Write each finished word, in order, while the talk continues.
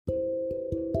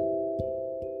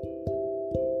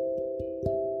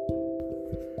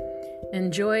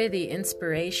Enjoy the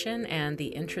inspiration and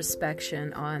the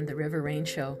introspection on the River Rain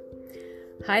Show.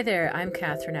 Hi there, I'm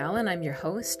Catherine Allen. I'm your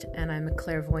host, and I'm a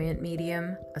clairvoyant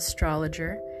medium,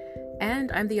 astrologer,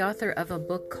 and I'm the author of a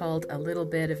book called A Little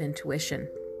Bit of Intuition.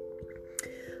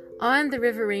 On the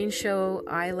River Rain Show,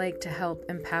 I like to help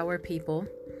empower people.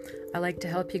 I like to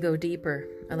help you go deeper.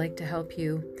 I like to help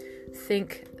you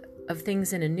think of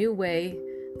things in a new way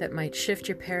that might shift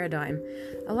your paradigm.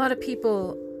 A lot of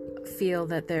people feel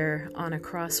that they're on a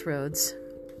crossroads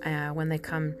when they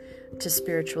come to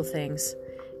spiritual things.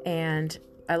 And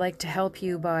I like to help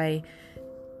you by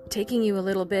taking you a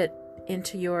little bit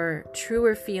into your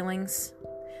truer feelings,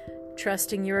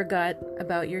 trusting your gut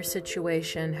about your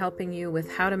situation, helping you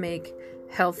with how to make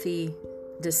healthy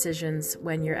decisions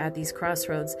when you're at these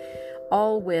crossroads,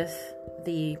 all with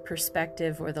the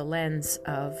perspective or the lens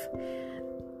of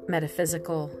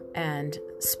metaphysical and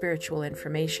spiritual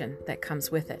information that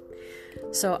comes with it.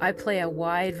 So I play a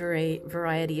wide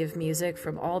variety of music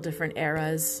from all different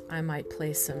eras. I might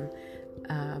play some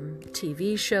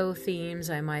TV show themes.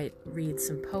 I might read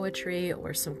some poetry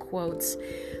or some quotes,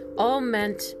 all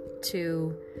meant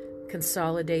to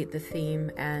consolidate the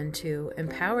theme and to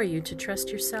empower you to trust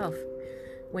yourself.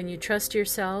 When you trust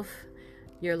yourself,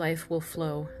 your life will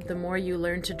flow. The more you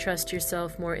learn to trust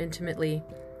yourself more intimately,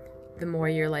 the more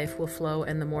your life will flow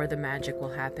and the more the magic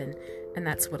will happen. And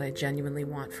that's what I genuinely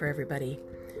want for everybody.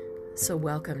 So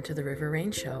welcome to the River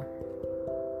Rain Show.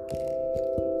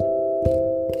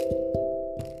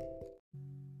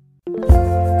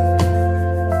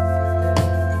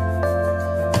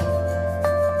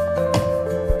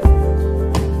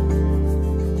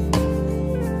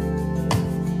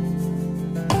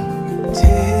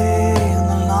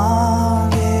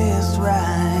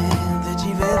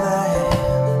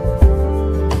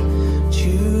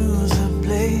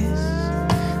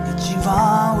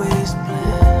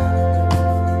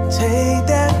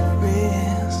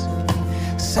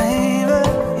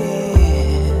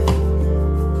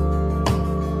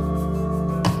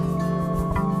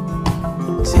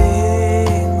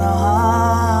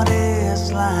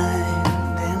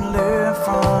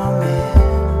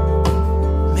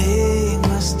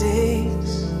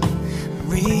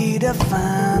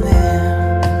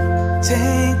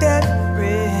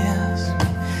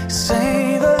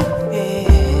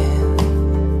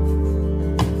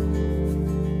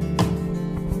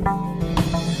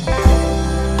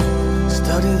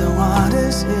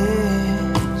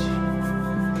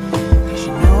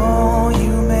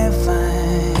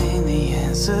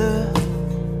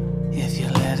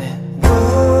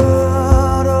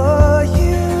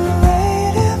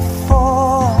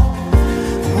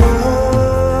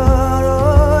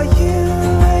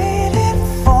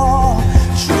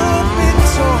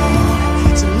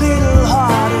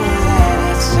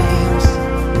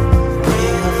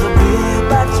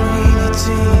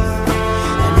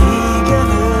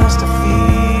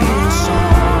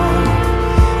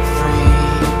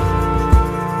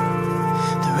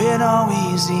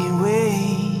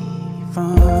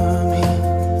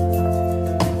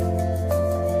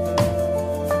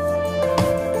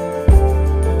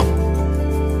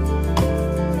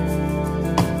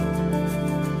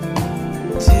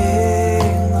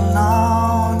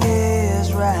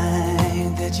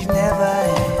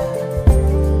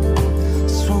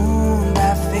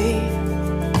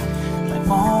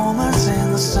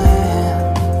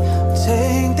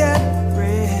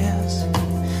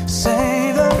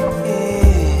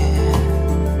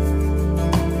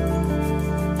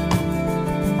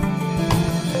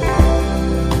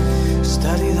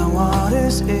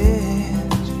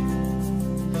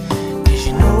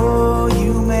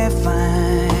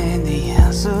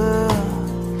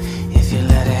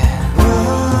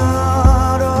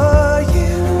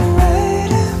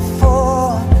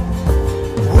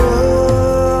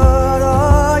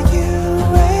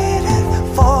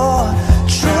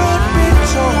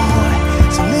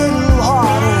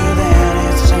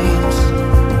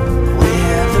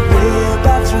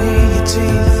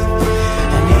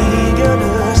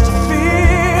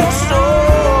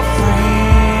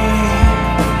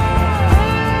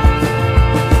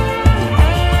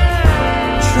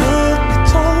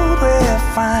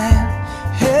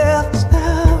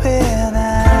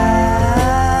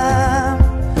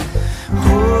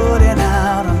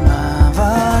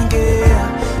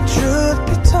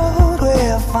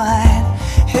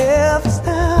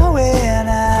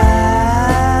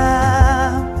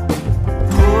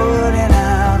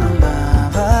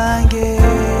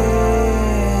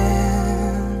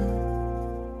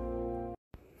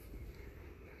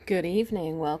 Good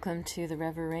evening. Welcome to the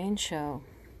River Rain Show.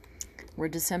 We're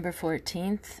December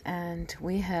 14th, and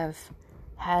we have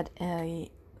had a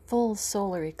full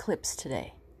solar eclipse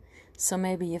today. So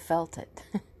maybe you felt it.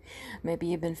 Maybe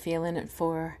you've been feeling it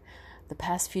for the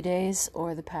past few days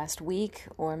or the past week,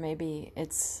 or maybe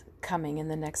it's coming in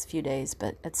the next few days.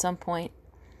 But at some point,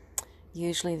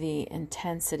 usually the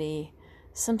intensity,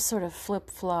 some sort of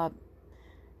flip-flop,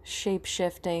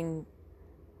 shape-shifting,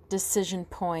 decision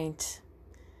point.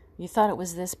 You thought it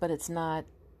was this, but it's not.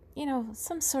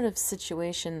 Some sort of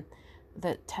situation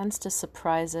that tends to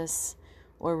surprise us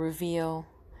or reveal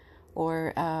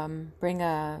or bring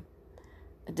us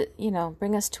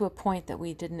to a point that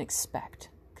we didn't expect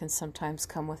can sometimes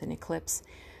come with an eclipse.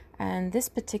 And this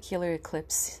particular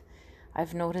eclipse,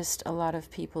 I've noticed a lot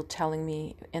of people telling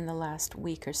me in the last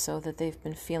week or so that they've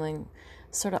been feeling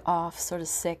sort of off, sort of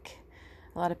sick.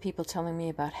 A lot of people telling me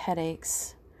about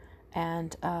headaches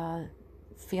and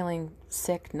feeling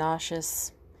sick,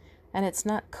 nauseous. And it's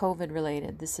not COVID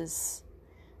related. This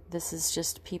is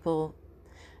just people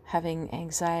having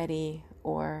anxiety,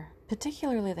 or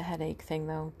particularly the headache thing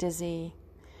though, dizzy.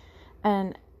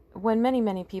 And when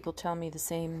many people tell me the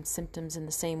same symptoms in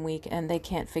the same week and they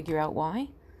can't figure out why,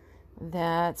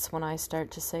 that's when I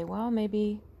start to say, well,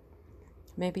 maybe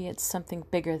it's something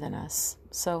bigger than us.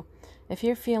 So if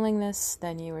you're feeling this,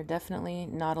 then you are definitely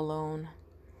not alone.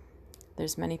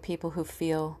 There's many people who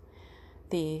feel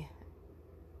the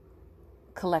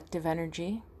collective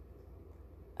energy,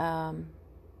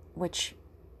 which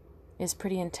is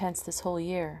pretty intense this whole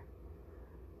year.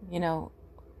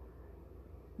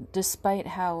 Despite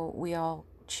how we all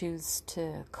choose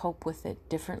to cope with it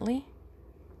differently,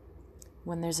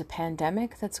 when there's a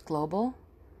pandemic that's global,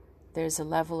 there's a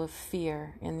level of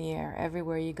fear in the air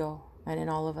everywhere you go, and in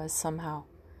all of us somehow.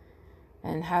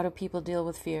 And how do people deal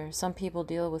with fear? Some people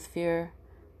deal with fear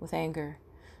with anger.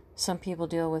 Some people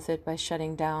deal with it by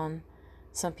shutting down.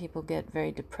 Some people get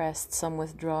very depressed. Some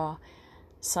withdraw.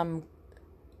 Some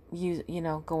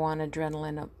go on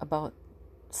adrenaline about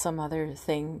some other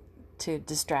thing to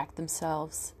distract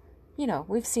themselves.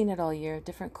 We've seen it all year,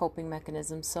 different coping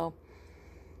mechanisms. So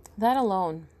that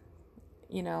alone,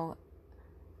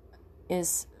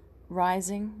 is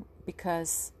rising,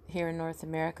 because here in North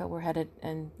America we're headed,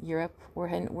 and Europe we're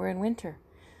in winter.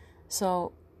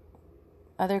 So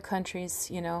other countries,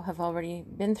 have already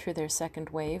been through their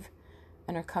second wave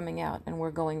and are coming out, and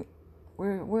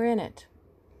we're in it.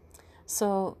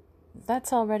 So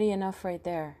that's already enough right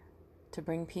there to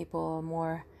bring people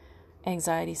more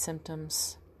anxiety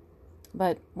symptoms.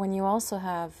 But when you also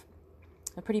have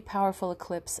a pretty powerful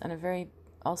eclipse and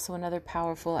also another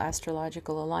powerful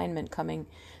astrological alignment coming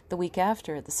the week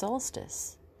after at the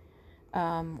solstice,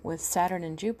 with Saturn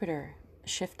and Jupiter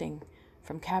shifting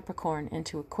from Capricorn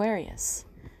into Aquarius,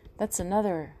 that's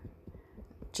another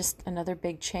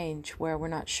big change where we're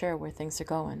not sure where things are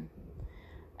going.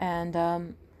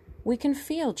 And we can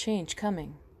feel change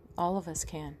coming. All of us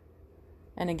can.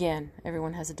 And again,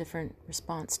 everyone has a different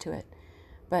response to it.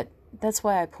 But that's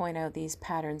why I point out these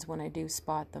patterns when I do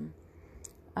spot them.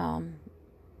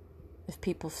 If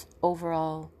people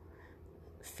overall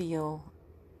feel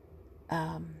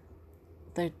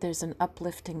there's an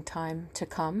uplifting time to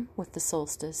come with the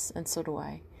solstice, and so do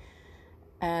I.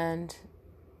 And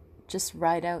just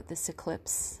ride out this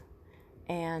eclipse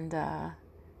and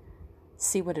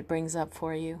see what it brings up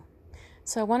for you.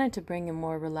 So I wanted to bring a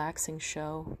more relaxing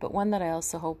show, but one that I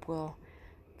also hope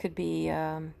could be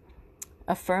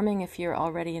affirming if you're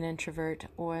already an introvert,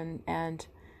 and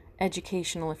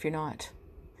educational if you're not.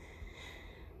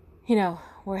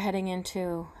 We're heading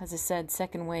into, as I said,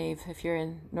 second wave if you're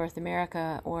in North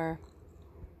America or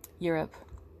Europe.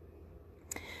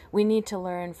 We need to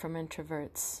learn from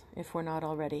introverts if we're not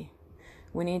already.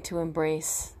 We need to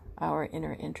embrace our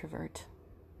inner introvert.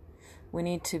 We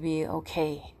need to be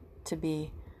okay to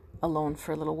be alone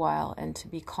for a little while, and to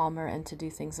be calmer, and to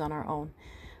do things on our own.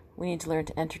 We need to learn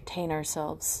to entertain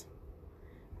ourselves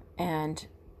and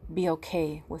be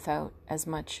okay without as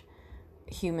much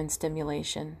human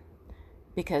stimulation,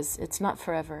 because it's not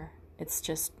forever. It's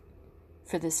just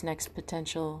for this next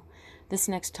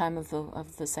time of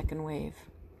the second wave.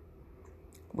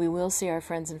 We will see our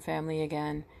friends and family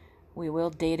again. We will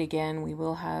date again. We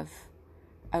will have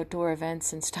outdoor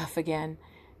events and stuff again.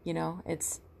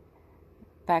 It's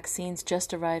vaccines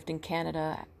just arrived in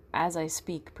Canada as I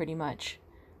speak, pretty much.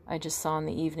 I just saw in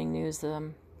the evening news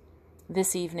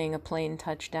this evening a plane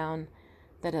touched down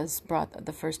that has brought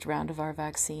the first round of our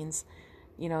vaccines.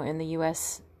 In the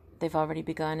US, they've already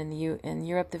begun. In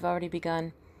Europe, they've already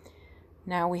begun.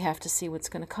 Now we have to see what's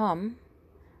going to come.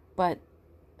 But,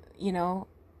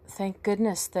 thank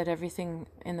goodness that everything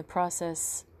in the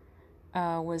process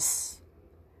was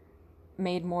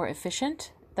made more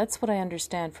efficient That's what I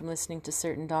understand from listening to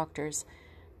certain doctors.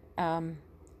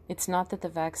 It's not that the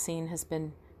vaccine has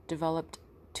been developed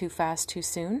too fast, too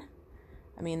soon.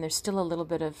 I mean, it's still a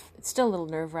little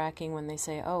nerve-wracking when they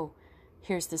say, oh,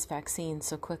 here's this vaccine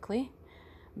so quickly.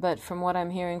 But from what I'm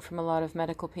hearing from a lot of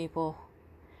medical people,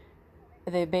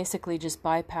 they basically just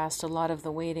bypassed a lot of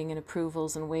the waiting and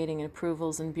approvals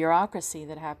and bureaucracy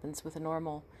that happens with a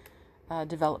normal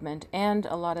development. And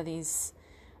a lot of these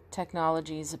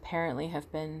technologies apparently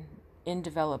have been in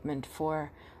development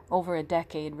for over a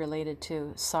decade related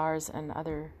to SARS and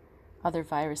other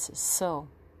viruses. So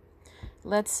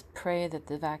let's pray that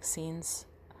the vaccines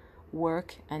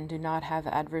work and do not have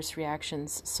adverse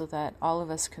reactions so that all of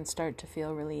us can start to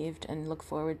feel relieved and look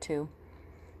forward to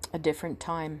a different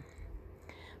time.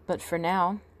 But for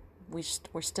now,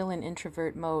 we're still in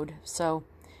introvert mode, so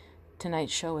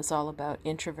tonight's show is all about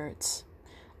introverts,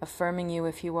 affirming you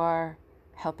if you are,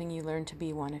 helping you learn to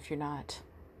be one if you're not.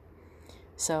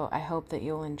 So I hope that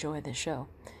you'll enjoy the show.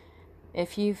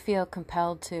 If you feel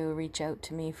compelled to reach out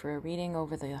to me for a reading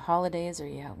over the holidays, or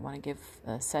you want to give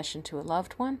a session to a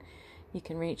loved one, you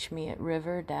can reach me at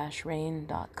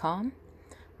river-rain.com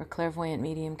or Clairvoyant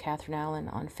Medium Catherine Allen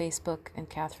on Facebook and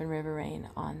Catherine River Rain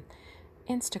on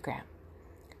Instagram.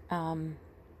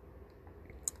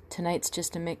 Tonight's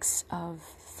just a mix of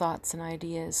thoughts and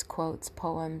ideas, quotes,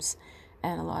 poems,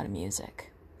 and a lot of music.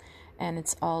 And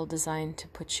it's all designed to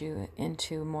put you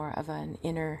into more of an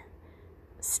inner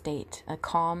state, a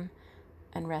calm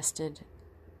and rested,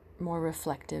 more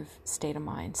reflective state of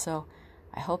mind. So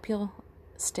I hope you'll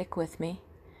stick with me,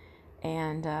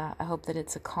 and I hope that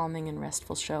it's a calming and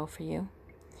restful show for you.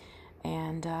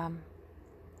 And I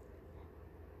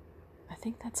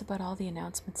think that's about all the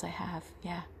announcements I have.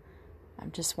 Yeah,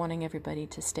 I'm just wanting everybody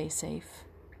to stay safe.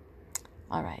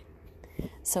 All right,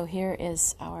 so here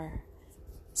is our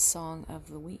song of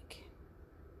the week.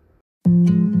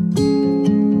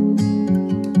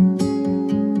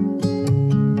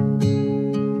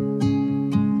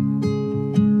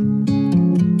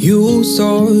 You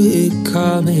saw it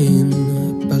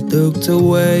coming, but looked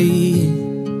away.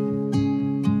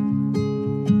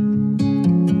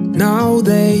 Now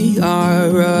they are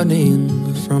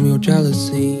running from your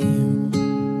jealousy.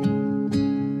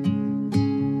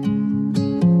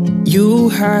 You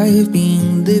have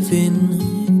been living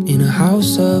in a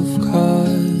house of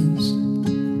cards.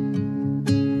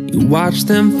 You watch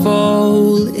them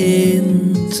fall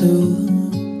into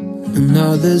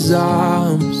another's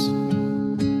arms.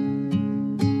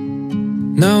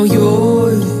 Now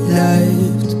you're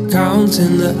left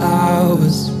counting the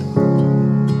hours.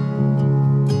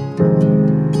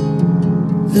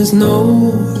 There's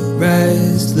no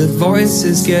rest, the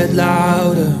voices get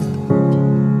louder.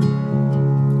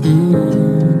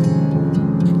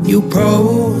 You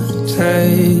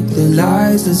protect the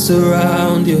lies that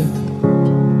surround you,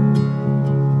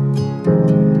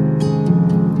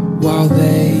 while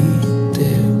they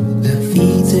dip their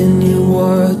feet in your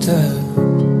water.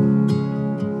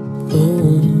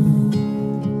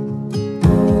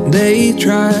 They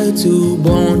tried to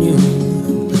warn you,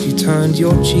 but you turned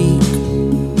your cheek.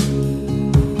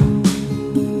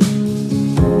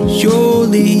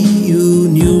 Surely you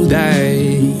knew that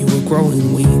you were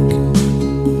growing weak,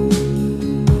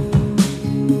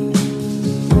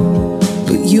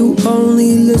 but you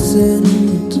only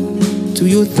listened to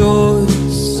your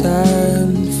thoughts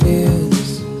and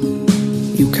fears.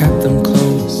 You kept them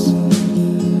close,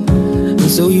 and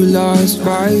so you lost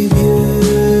 5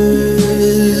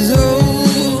 years. Oh,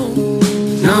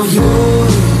 now you're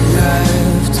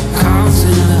left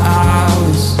counting the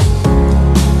hours.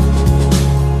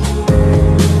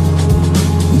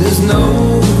 There's no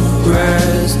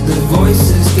rest, the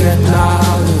voices get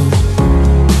louder.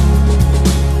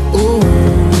 Ooh,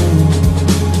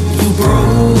 you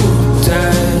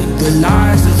protect the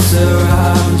lies that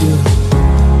surround you,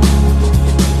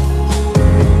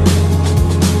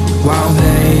 while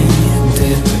they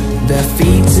dip their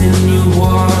feet in your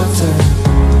water.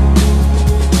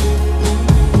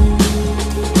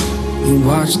 You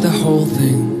watch the whole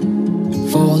thing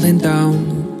falling down,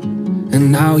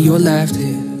 and now you're left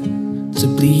here to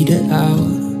bleed it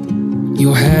out.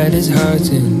 Your head is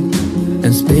hurting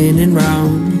and spinning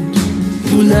round.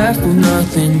 You left with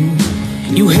nothing,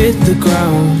 you hit the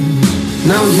ground.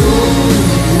 Now you're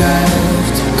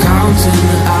left counting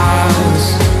the hours.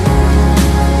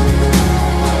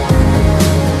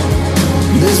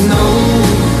 There's no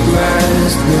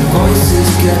rest, the voices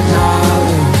get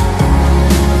louder.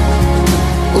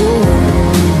 Ooh,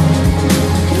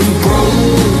 you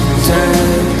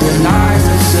protect the lies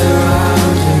that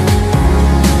surround you,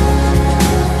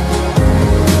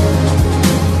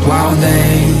 while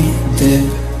they there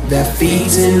that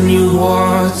feeds in your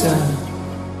water.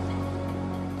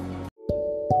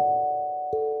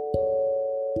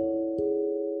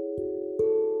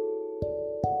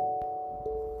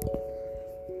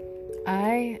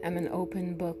 I am an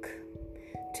open book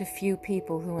to few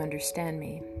people who understand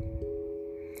me.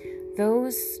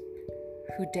 Those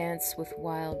who dance with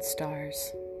wild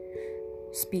stars,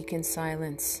 speak in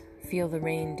silence, feel the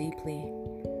rain deeply,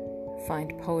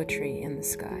 find poetry in the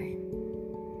sky.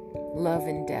 Love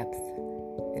in depth,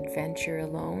 adventure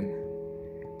alone,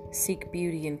 seek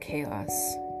beauty in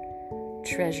chaos,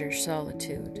 treasure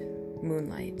solitude,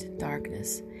 moonlight,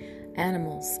 darkness,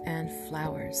 animals and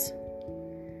flowers.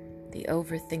 The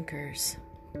overthinkers,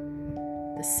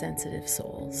 the sensitive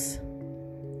souls.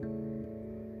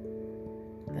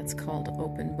 That's called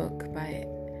Open Book by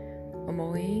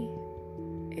Omoi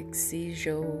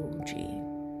Ixijoji.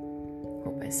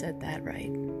 Hope I said that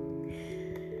right.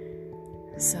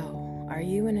 So, are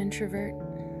you an introvert?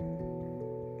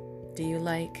 Do you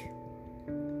like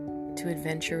to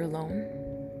adventure alone?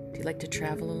 Do you like to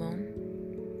travel alone?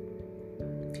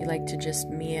 Do you like to just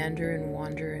meander and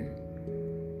wander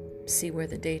and see where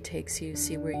the day takes you,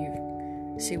 see where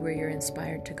you're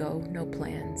inspired to go, no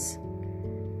plans?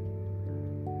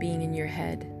 Being in your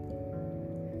head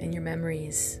and your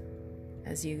memories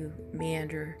as you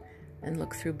meander and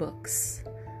look through books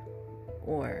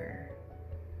or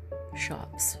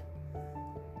shops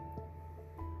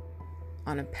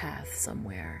on a path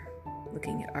somewhere,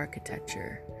 looking at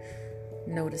architecture,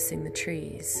 noticing the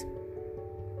trees,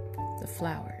 the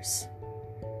flowers.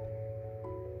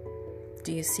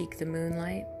 Do you seek the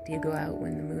moonlight? Do you go out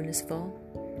when the moon is full?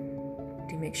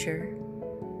 Do you make sure?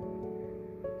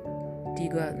 Do you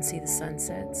go out and see the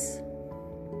sunsets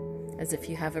as if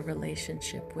you have a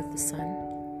relationship with the sun?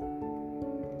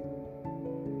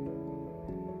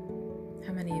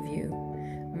 How many of you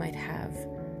might have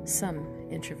some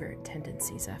introvert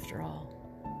tendencies after all?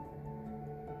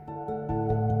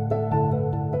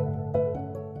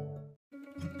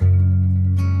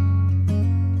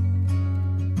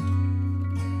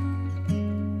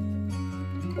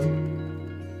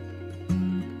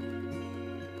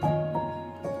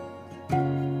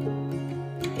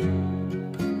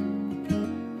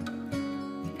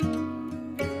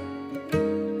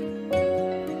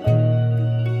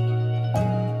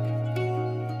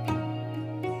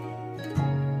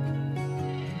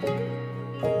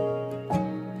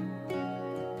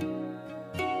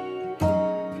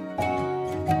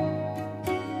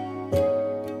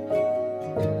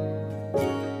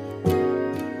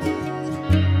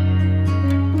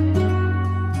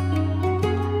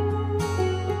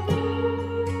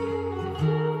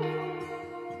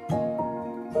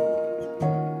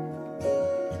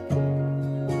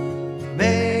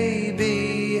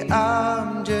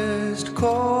 I'm just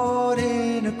caught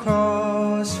in a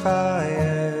crossfire.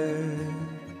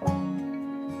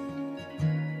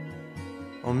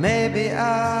 Or maybe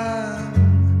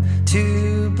I'm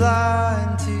too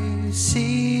blind to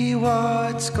see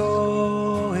what's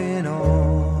going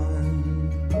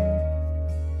on,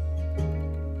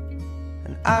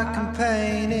 and I can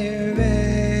paint it red,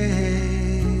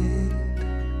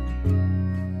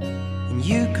 and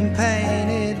you can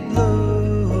paint it blue.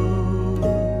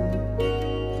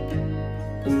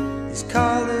 These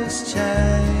colors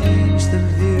change the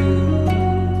view.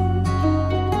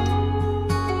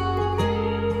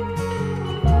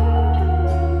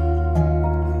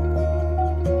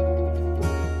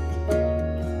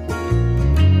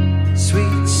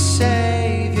 Sweet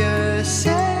Savior,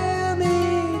 send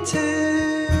me to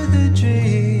the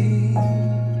dream,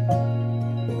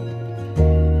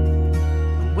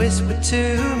 and whisper to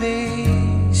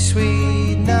me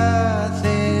sweet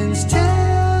nothings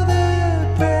till the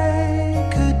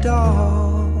break of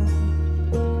dawn,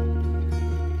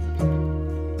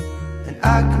 and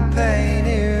I can paint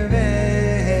it red,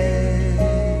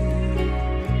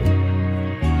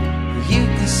 you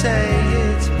can say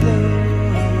it's blue.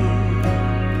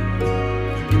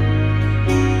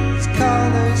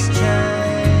 Colors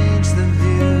change the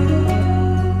view.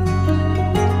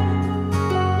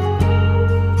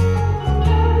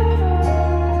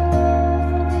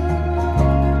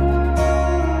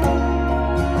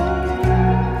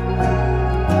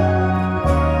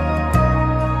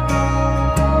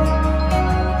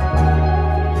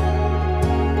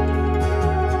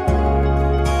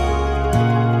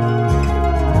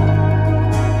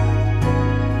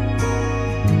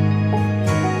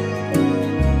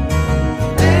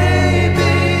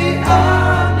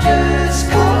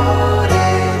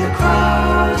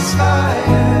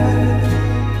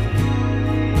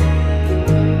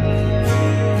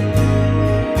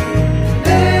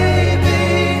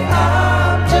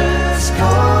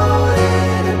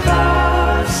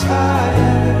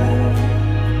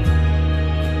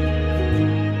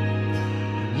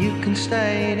 can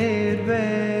stain it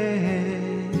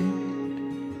red,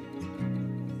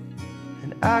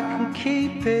 and I can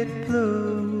keep it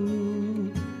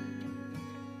blue.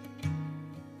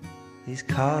 These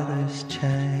colors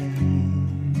change,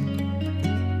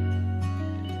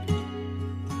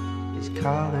 these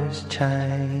colors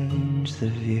change the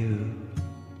view.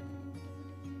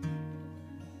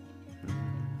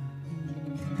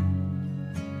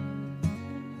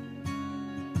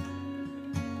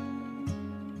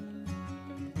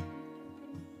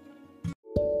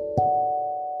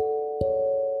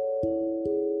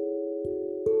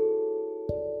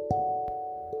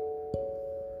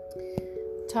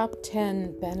 Top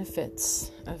 10 benefits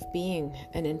of being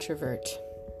an introvert.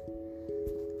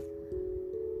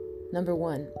 Number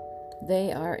 1,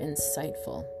 they are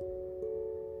insightful.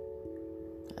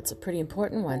 That's a pretty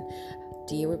important one.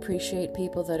 Do you appreciate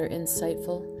people that are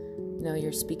insightful? You know,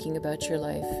 you're speaking about your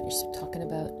life, you're talking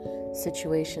about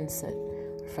situations that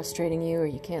are frustrating you, or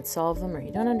you can't solve them, or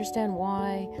you don't understand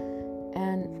why.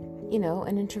 And, you know,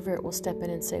 an introvert will step in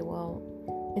and say, well,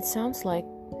 it sounds like,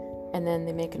 and then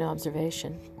they make an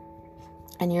observation.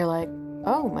 And you're like,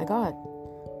 oh my God,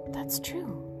 that's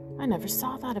true. I never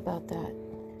saw that about that.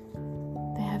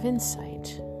 They have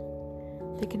insight.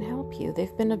 They can help you.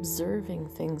 They've been observing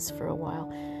things for a while.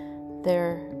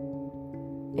 They're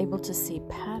able to see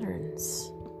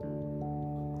patterns.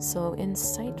 So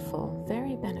insightful,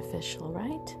 very beneficial,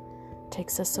 right?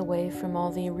 Takes us away from all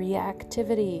the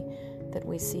reactivity that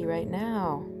we see right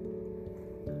now.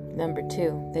 Number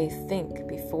 2, they think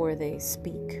before they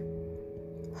speak.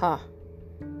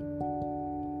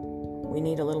 We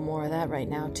need a little more of that right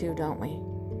now too, don't we?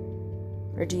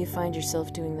 Or do you find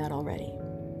yourself doing that already?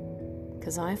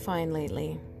 Because I find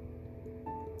lately,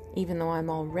 even though I'm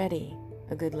already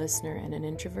a good listener and an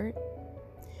introvert,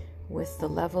 with the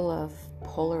level of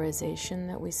polarization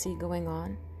that we see going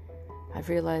on, I've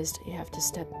realized you have to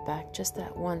step back just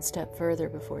that one step further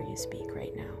before you speak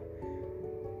right now.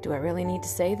 Do I really need to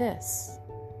say this?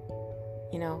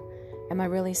 You know, am I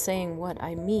really saying what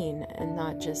I mean and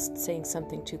not just saying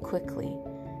something too quickly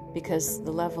because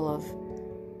the level of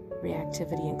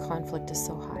reactivity and conflict is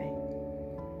so high?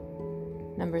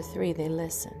 Number 3, they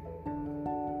listen.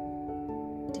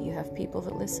 Do you have people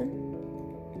that listen?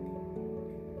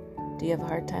 Do you have a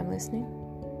hard time listening?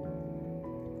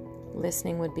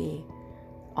 Listening would be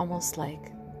almost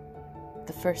like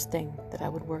the first thing that I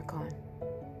would work on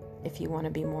if you want to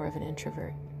be more of an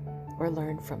introvert or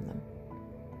learn from them.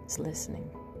 It's listening.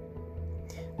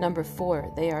 Number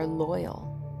 4, they are loyal.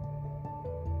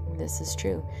 This is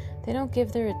true. They don't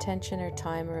give their attention or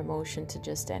time or emotion to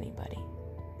just anybody.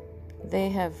 They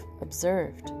have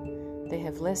observed. They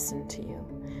have listened to you.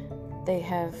 They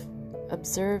have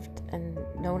observed and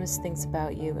noticed things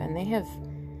about you, and they have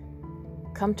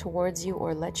come towards you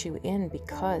or let you in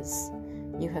because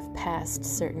you have passed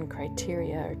certain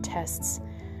criteria or tests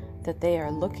that they are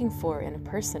looking for in a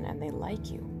person, and they like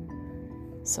you.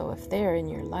 So if they're in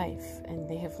your life and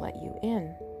they have let you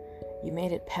in, you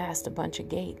made it past a bunch of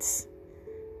gates,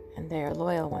 and they are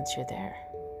loyal once you're there.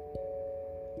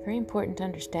 Very important to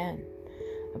understand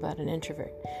about an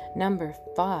introvert. Number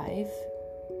 5,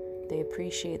 they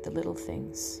appreciate the little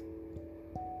things.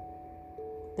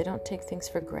 They don't take things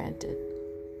for granted.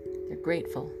 They're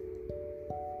grateful.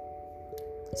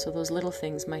 So those little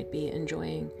things might be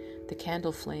enjoying the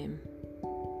candle flame,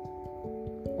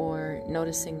 or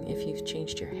noticing if you've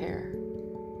changed your hair,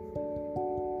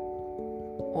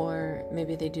 or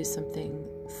maybe they do something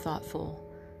thoughtful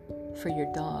for your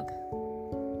dog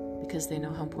because they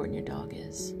know how important your dog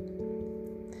is.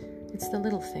 It's the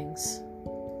little things.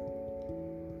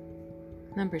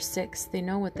 Number 6, they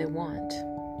know what they want.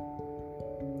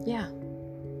 Yeah,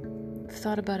 I've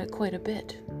thought about it quite a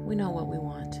bit. We know what we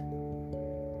want.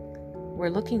 We're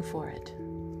looking for it.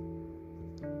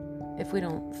 If we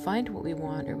don't find what we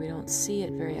want, or we don't see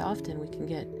it very often, we can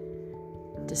get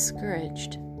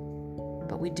discouraged.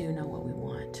 But we do know what we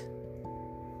want.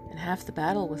 And half the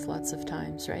battle with lots of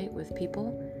times, right, with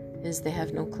people, is they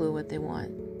have no clue what they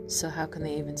want. So how can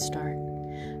they even start?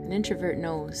 An introvert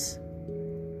knows,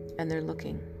 and they're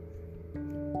looking.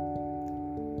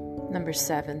 Number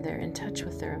 7, they're in touch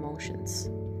with their emotions.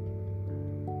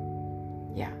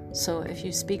 Yeah, so if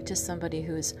you speak to somebody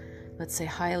who is, let's say,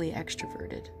 highly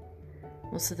extroverted,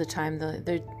 most of the time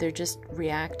they're just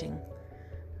reacting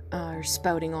or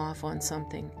spouting off on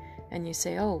something, and you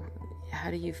say, oh, how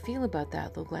do you feel about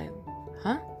that? They'll go like,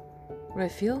 huh? What do I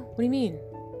feel? What do you mean?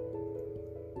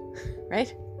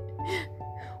 Right?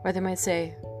 Or they might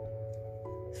say,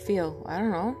 feel, I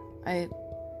don't know, I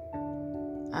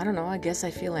don't know, I guess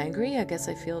I feel angry, I guess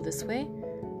I feel this way.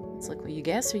 It's like, well, you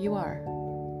guess or you are?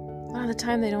 lot of the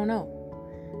time they don't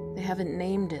know. They haven't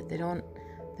named it. They don't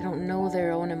know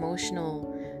their own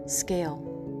emotional scale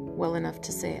well enough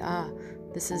to say,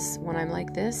 this is when I'm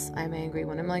like this, I'm angry.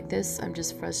 When I'm like this, I'm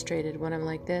just frustrated. When I'm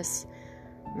like this,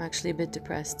 I'm actually a bit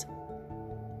depressed.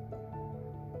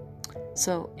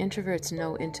 So introverts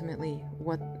know intimately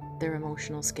what their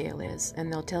emotional scale is,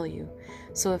 and they'll tell you.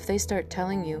 So if they start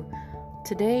telling you,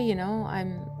 today,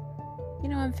 I'm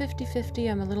 50-50,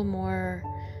 I'm a little more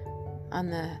on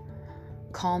the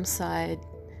calm side,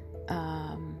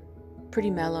 pretty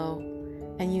mellow,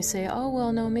 and you say, oh,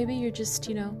 well, no, maybe you're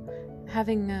just,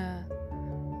 having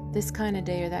this kind of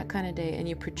day or that kind of day, and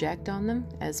you project on them,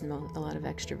 as a lot of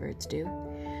extroverts do,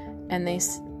 and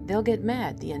they'll get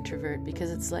mad, the introvert,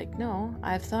 because it's like, no,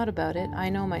 I've thought about it, I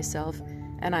know myself,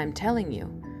 and I'm telling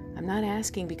you. I'm not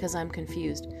asking because I'm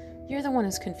confused. You're the one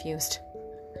who's confused.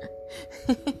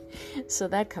 So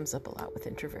that comes up a lot with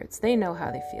introverts. They know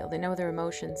how they feel. They know their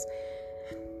emotions.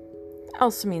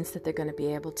 Also means that they're going to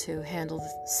be able to handle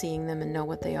seeing them and know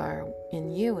what they are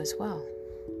in you as well,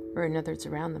 or in others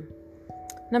around them.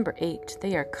 Number 8,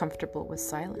 they are comfortable with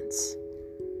silence.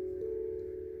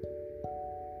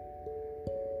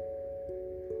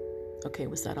 Okay,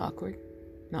 was that awkward?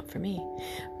 Not for me.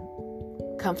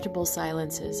 Comfortable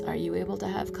silences. Are you able to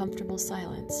have comfortable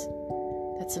silence?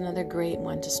 That's another great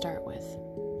one to start with.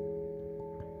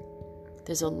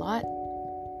 There's a lot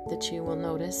that you will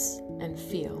notice and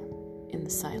feel in the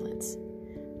silence.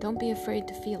 Don't be afraid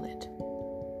to feel it.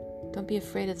 Don't be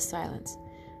afraid of the silence.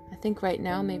 I think right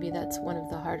now maybe that's one of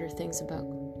the harder things about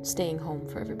staying home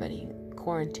for everybody.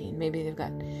 Quarantine. Maybe they've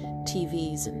got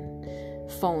TVs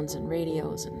and phones and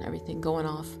radios and everything going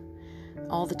off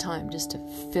all the time just to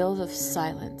fill the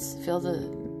silence,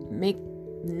 make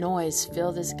noise,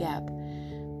 fill this gap.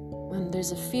 When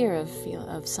there's a fear of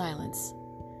silence,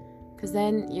 because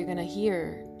then you're going to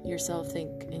hear yourself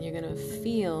think, and you're going to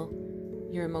feel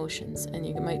your emotions, and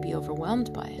you might be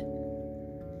overwhelmed by it.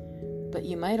 But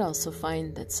you might also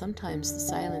find that sometimes the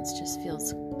silence just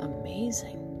feels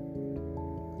amazing,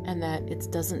 and that it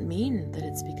doesn't mean that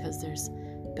it's because there's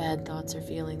bad thoughts or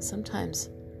feelings. Sometimes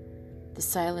the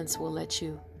silence will let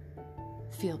you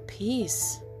feel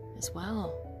peace as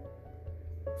well.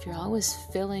 If you're always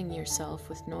filling yourself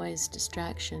with noise,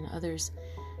 distraction, others,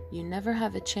 you never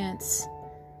have a chance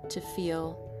to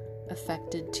feel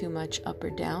affected too much up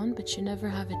or down, but you never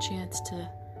have a chance to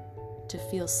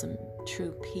feel some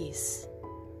true peace.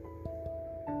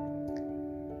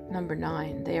 Number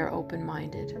 9, they are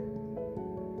open-minded.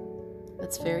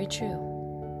 That's very true.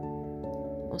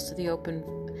 Most of the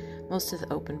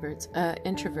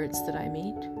introverts that I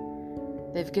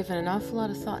meet, they've given an awful lot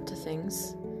of thought to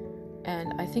things.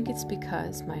 And I think it's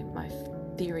because my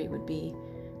theory would be,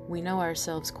 we know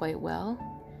ourselves quite well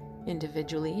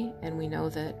individually, and we know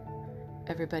that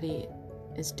everybody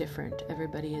is different.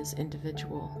 Everybody is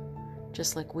individual,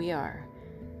 just like we are.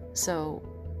 So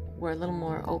we're a little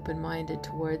more open-minded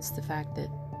towards the fact that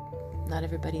not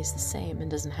everybody is the same and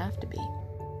doesn't have to be.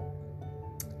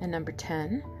 And number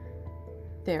 10,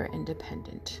 they're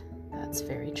independent. That's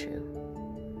very true.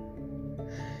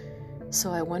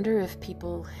 So I wonder if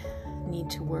people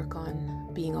need to work on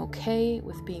being okay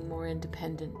with being more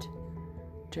independent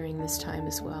during this time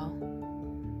as well.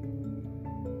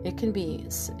 It can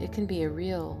be a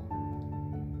real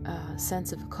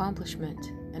sense of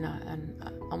accomplishment and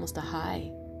almost a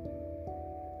high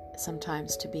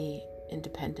sometimes to be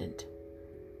independent,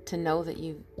 to know that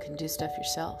you can do stuff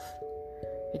yourself.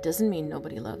 It doesn't mean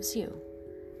nobody loves you.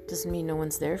 It doesn't mean no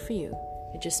one's there for you.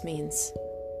 It just means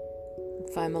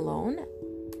if I'm alone,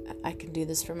 I can do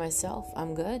this for myself.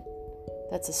 I'm good.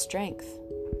 That's a strength.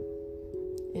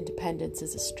 Independence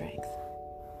is a strength.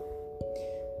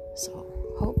 So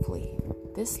hopefully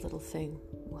this little thing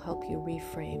will help you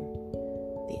reframe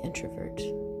the introvert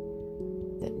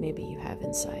that maybe you have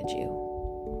inside you.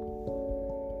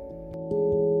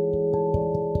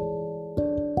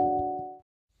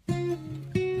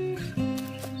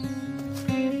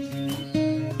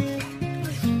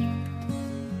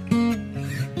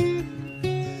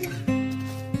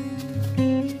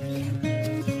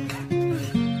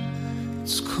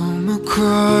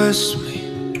 Across me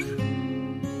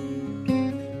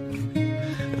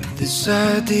this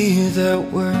idea that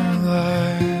we're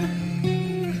alive.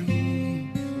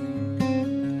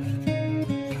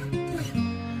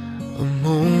 A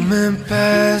moment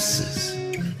passes,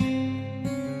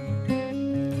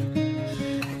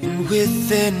 and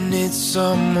within it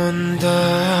someone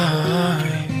dies.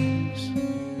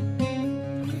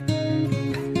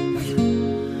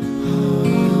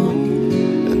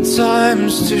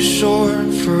 Time's too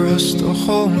short for us to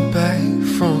hold back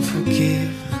from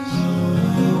forgiveness.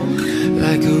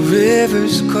 like a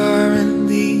river's current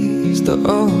leads the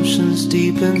oceans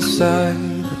deep inside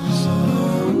us.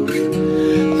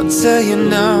 I'll tell you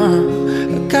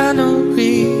now, I got no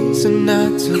reason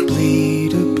not to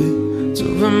bleed a bit, to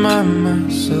remind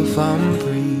myself I'm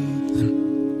breathing.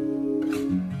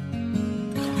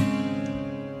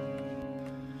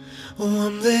 Oh,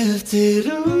 I'm lifted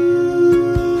up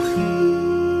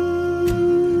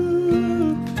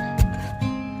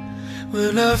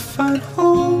when I find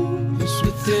home is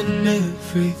within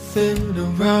everything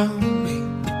around me.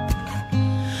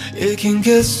 It can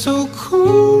get so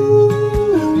cold,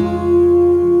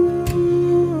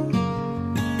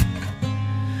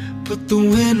 but the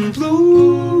wind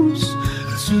blows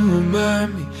to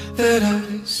remind me that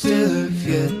I still have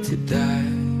yet to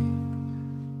die.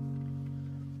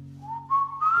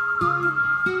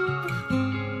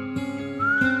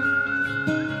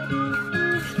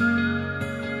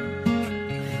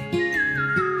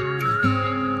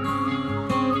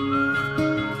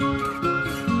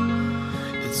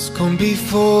 It's gonna be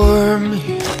for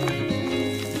me,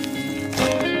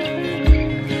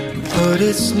 but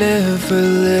it's never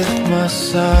left my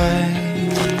side.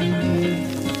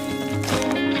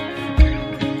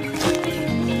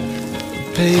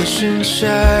 Patient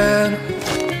shadow,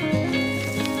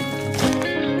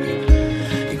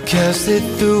 you cast it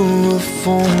through a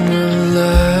former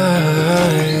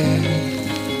life.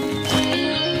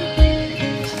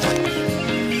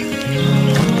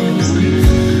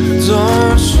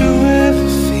 Don't you ever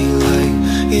feel like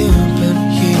you've been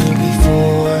here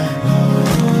before?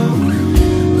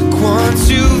 Like once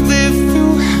you've lived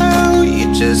through hell, you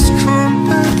just come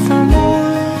back for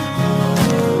more.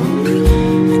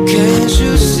 Can't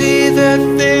you see that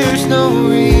there's no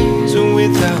reason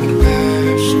without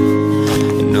passion,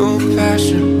 and no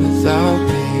passion without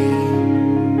pain?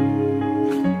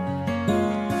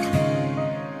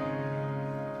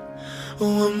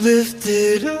 Oh, I'm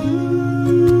lifted up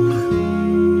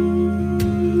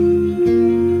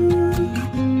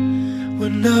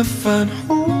when I find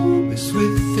home is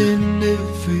within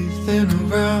everything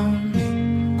around me.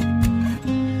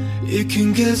 It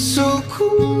can get so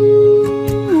cool,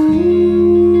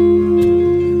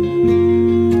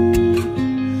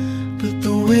 but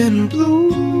the wind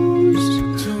blows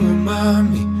to remind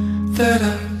me that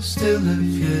I still have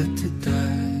yet to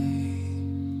die.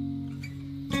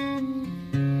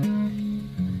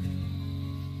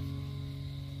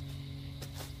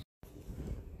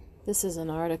 This is an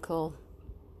article,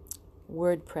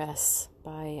 WordPress,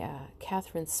 by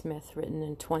Catherine Smith, written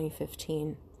in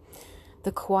 2015.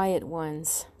 The Quiet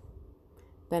Ones,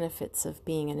 Benefits of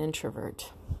Being an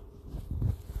Introvert.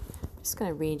 I'm just going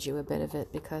to read you a bit of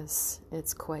it because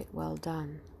it's quite well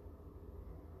done.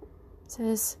 It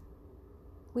says,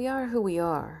 "We are who we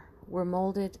are. We're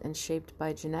molded and shaped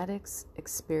by genetics,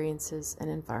 experiences,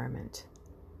 and environment.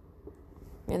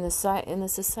 In the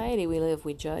society we live,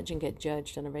 we judge and get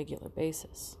judged on a regular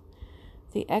basis.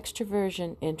 The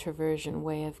extroversion-introversion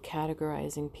way of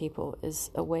categorizing people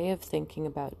is a way of thinking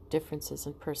about differences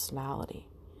in personality.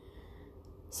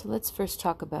 So let's first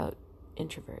talk about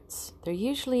introverts. They're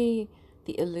usually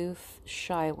the aloof,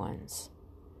 shy ones,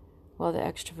 while the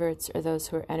extroverts are those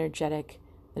who are energetic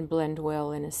and blend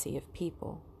well in a sea of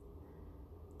people.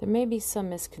 There may be some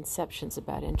misconceptions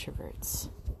about introverts.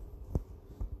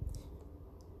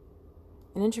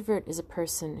 An introvert is a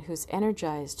person who's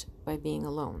energized by being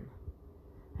alone,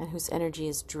 and whose energy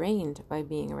is drained by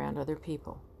being around other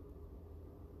people.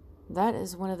 That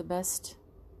is one of the best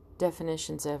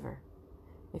definitions ever,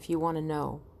 if you want to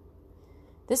know.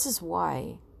 This is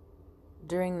why,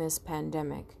 during this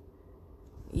pandemic,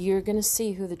 you're going to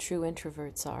see who the true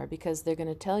introverts are, because they're going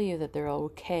to tell you that they're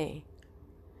okay.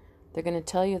 They're going to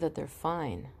tell you that they're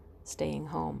fine staying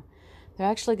home. They're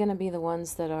actually going to be the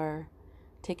ones that are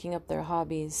taking up their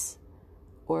hobbies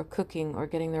or cooking or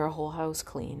getting their whole house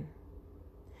clean.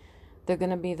 They're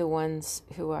going to be the ones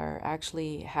who are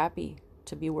actually happy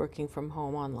to be working from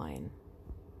home online.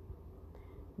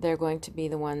 They're going to be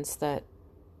the ones that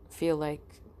feel like,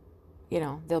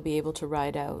 they'll be able to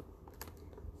ride out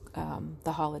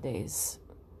the holidays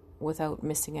without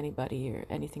missing anybody or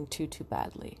anything too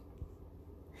badly.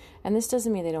 And this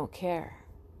doesn't mean they don't care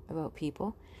about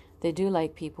people. They do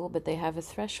like people, but they have a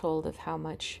threshold of how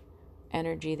much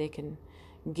energy they can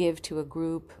give to a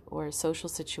group or a social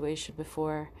situation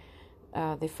before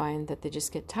they find that they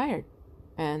just get tired.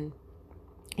 And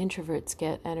introverts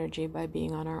get energy by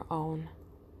being on our own.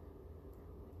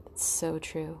 It's so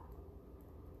true.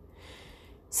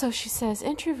 So she says,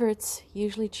 introverts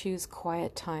usually choose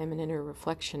quiet time and inner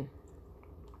reflection,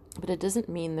 but it doesn't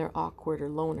mean they're awkward or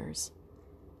loners.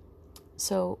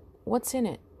 So what's in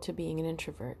it to being an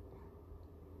introvert.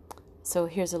 So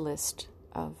here's a list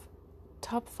of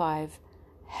top 5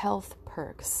 health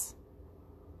perks.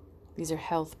 These are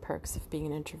health perks of being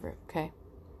an introvert, okay?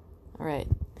 All right.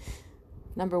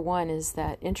 Number 1 is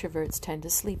that introverts tend to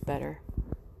sleep better.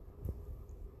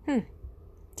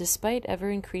 Despite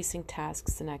ever-increasing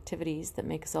tasks and activities that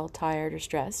make us all tired or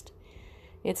stressed,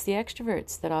 it's the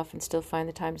extroverts that often still find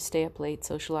the time to stay up late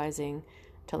socializing,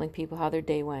 telling people how their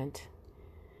day went.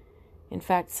 In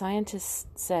fact, scientists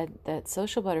said that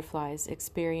social butterflies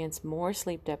experience more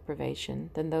sleep deprivation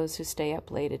than those who stay up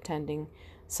late attending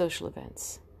social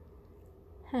events.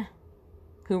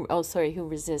 Who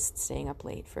resist staying up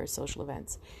late for social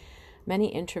events.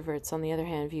 Many introverts, on the other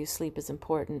hand, view sleep as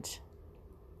important,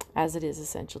 as it is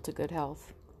essential to good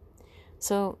health.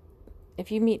 So,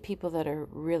 if you meet people that are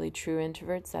really true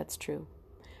introverts, that's true.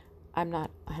 I'm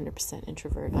not 100%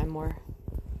 introvert. I'm more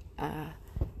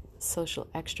social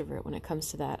extrovert when it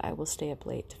comes to that. I will stay up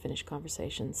late to finish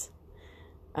conversations.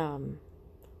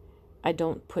 I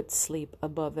don't put sleep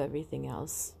above everything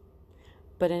else.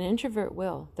 But an introvert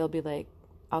will. They'll be like,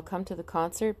 I'll come to the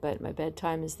concert, but my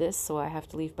bedtime is this, so I have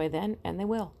to leave by then, and they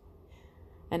will.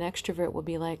 An extrovert will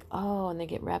be like, oh, and they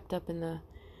get wrapped up in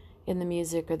the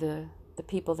music or the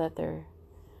people that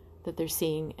they're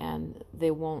seeing, and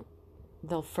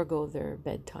they'll forgo their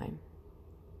bedtime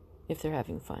if they're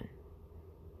having fun.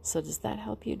 So does that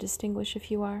help you distinguish if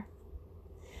you are?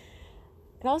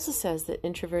 It also says that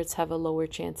introverts have a lower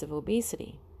chance of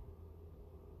obesity.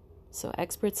 So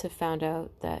experts have found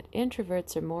out that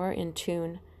introverts are more in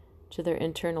tune to their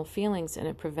internal feelings, and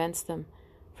it prevents them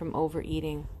from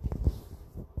overeating,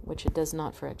 which it does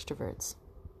not for extroverts.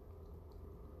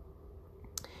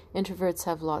 Introverts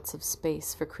have lots of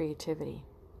space for creativity.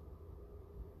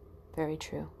 Very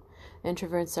true.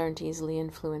 Introverts aren't easily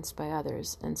influenced by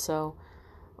others, and so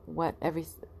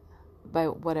by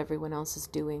what everyone else is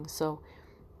doing. So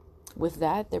with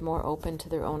that, they're more open to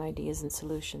their own ideas and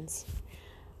solutions.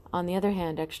 On the other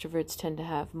hand, extroverts tend to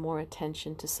have more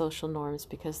attention to social norms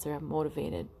because they're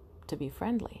motivated to be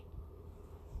friendly.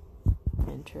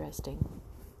 Interesting.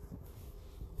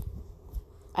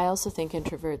 I also think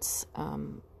introverts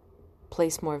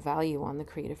place more value on the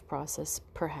creative process,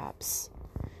 perhaps.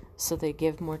 So they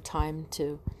give more time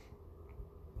to...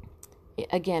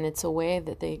 Again, it's a way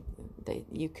that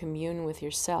you commune with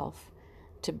yourself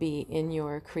to be in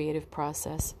your creative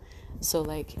process. So,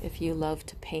 like, if you love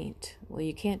to paint, well,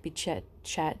 you can't be chatting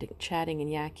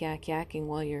and yakking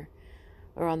while you're,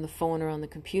 or on the phone or on the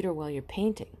computer while you're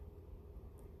painting.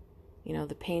 You know,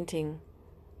 the painting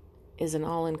is an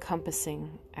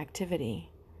all-encompassing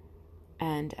activity,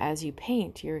 and as you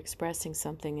paint, you're expressing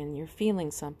something and you're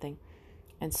feeling something,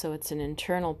 and so it's an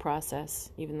internal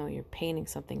process, even though you're painting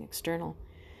something external.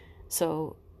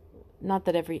 So, not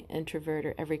that every introvert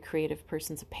or every creative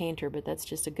person's a painter, but that's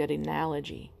just a good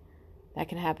analogy. That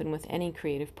can happen with any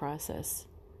creative process.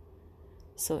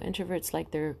 So introverts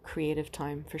like their creative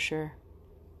time for sure.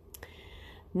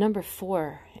 Number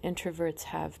 4, introverts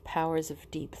have powers of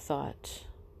deep thought.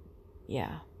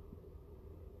 Yeah.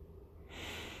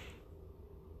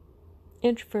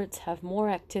 Introverts have more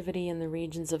activity in the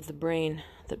regions of the brain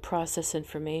that process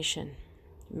information,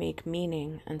 make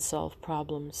meaning, and solve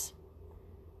problems.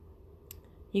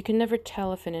 You can never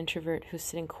tell if an introvert who's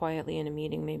sitting quietly in a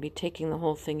meeting may be taking the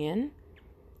whole thing in,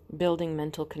 building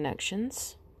mental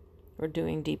connections, or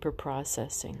doing deeper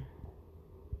processing.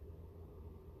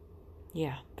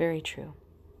 Yeah, very true.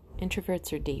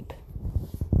 Introverts are deep.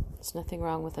 There's nothing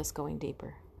wrong with us going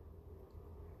deeper.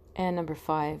 And number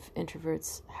 5,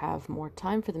 introverts have more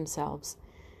time for themselves.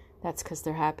 That's because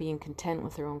they're happy and content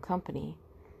with their own company,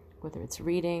 whether it's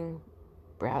reading,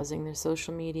 browsing their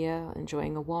social media,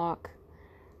 enjoying a walk.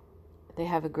 They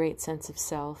have a great sense of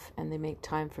self, and they make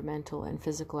time for mental and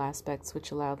physical aspects which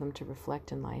allow them to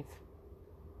reflect in life.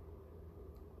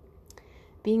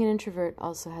 Being an introvert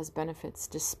also has benefits,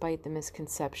 despite the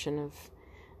misconception of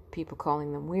people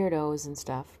calling them weirdos and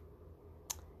stuff.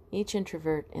 Each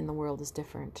introvert in the world is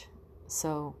different,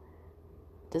 so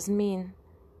it doesn't mean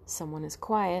someone is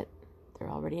quiet, they're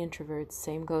already introverts.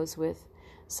 Same goes with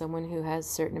someone who has a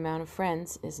certain amount of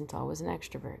friends isn't always an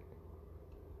extrovert.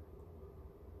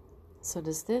 So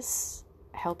does this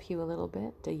help you a little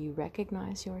bit? Do you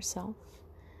recognize yourself?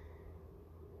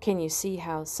 Can you see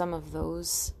how some of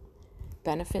those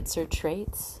benefits or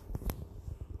traits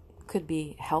could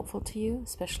be helpful to you,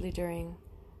 especially during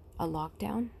a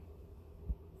lockdown?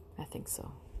 I think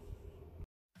so.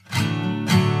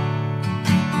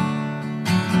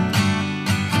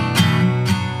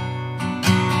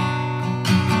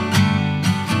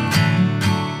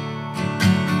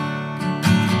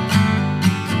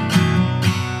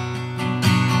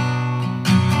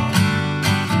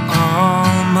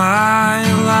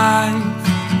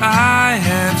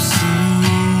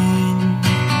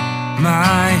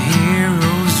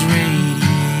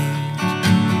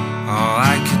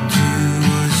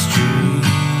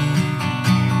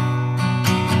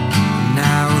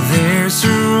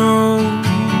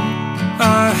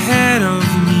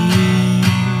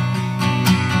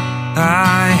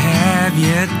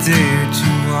 dare to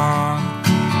walk,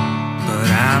 but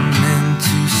I'm meant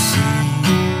to see.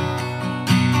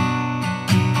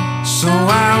 So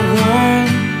I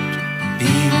won't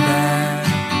be back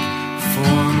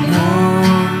for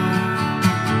more.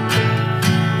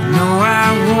 No, I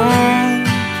won't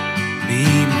be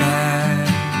back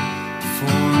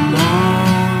for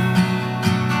more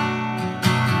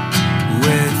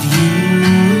with you.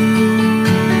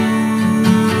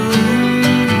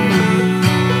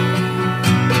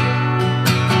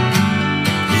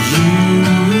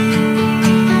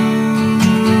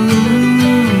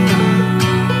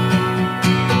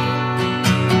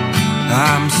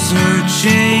 I'm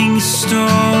searching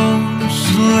stones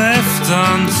left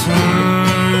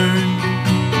unturned,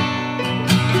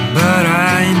 but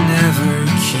I never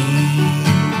keep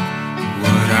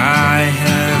what I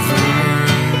have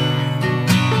earned.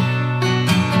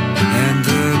 And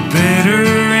the bitter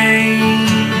rain,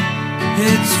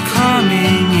 it's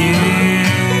coming in.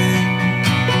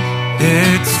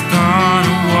 It's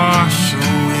gonna wash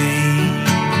away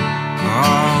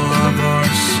all of our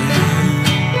sins.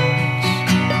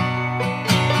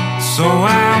 So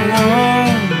I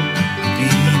won't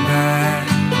be back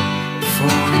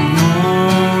for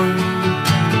more.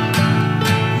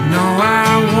 No,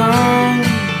 I won't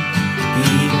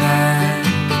be back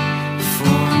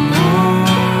for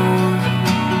more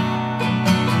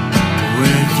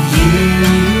with you.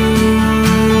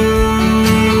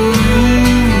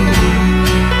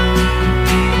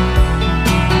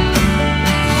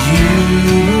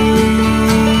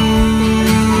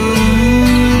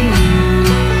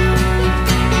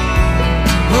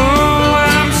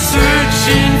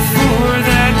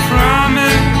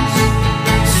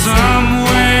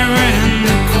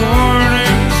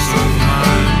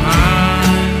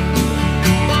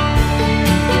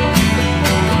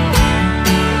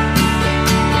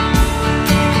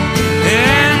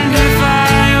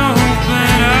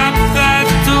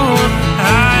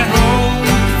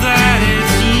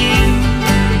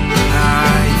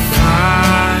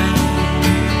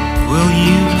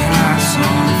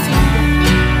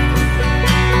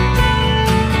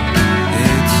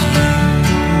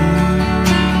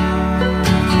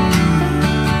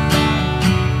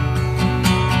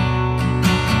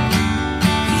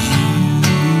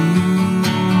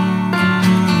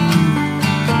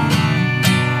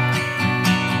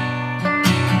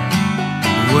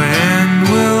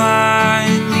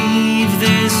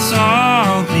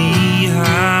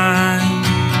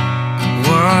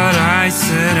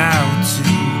 Set out to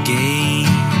gain,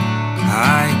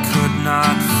 I could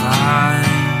not find.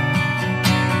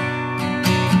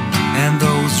 And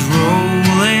those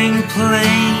rolling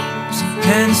plains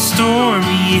and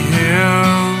stormy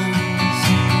hills,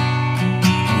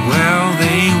 well,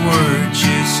 they were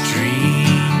just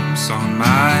dreams on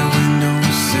my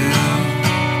windowsill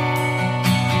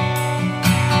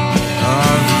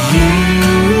of you.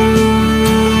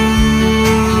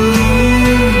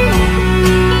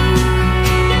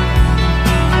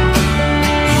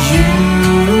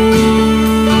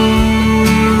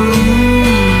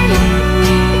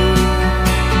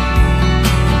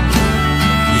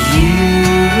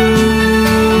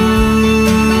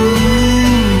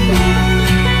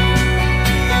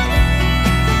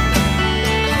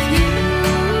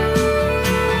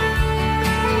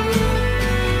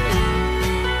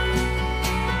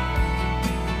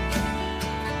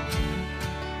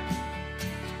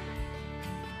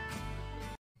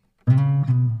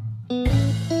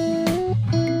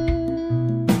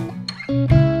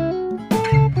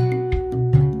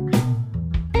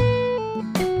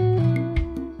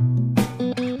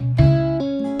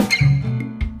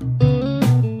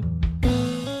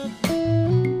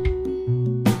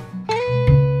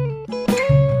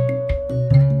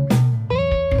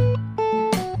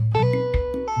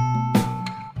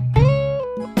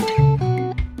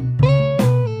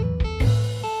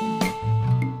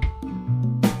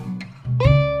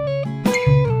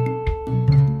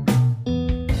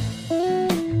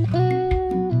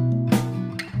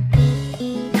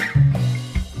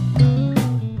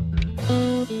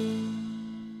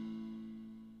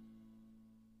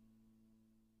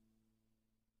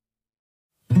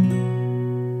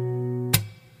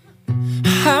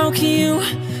 How can you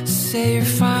say you're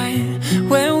fine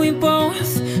when we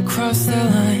both crossed that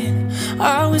line?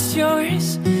 I was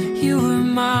yours, you were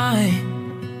mine.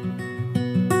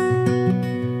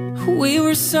 We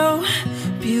were so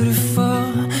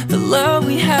beautiful, the love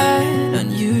we had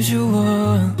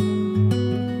unusual.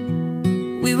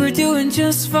 We were doing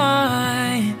just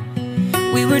fine.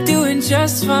 We were doing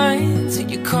just fine till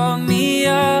you called me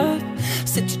up,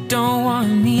 said you don't want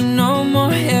me no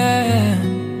more, yeah.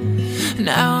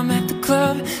 Now I'm at the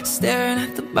club, staring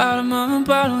at the bottom of a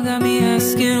bottle. Got me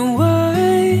asking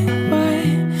why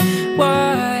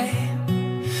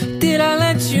did I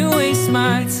let you waste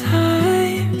my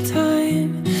time?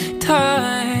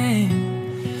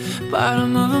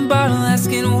 Bottom of a bottle,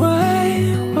 asking why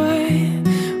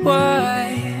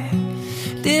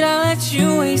did I let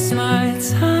you waste my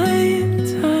time?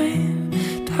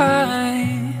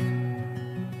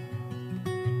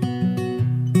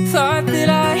 Thought that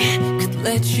I could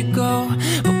let you go,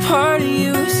 but part of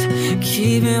you's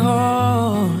keeping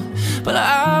hold. But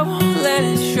I won't let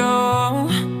it show.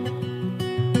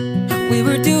 We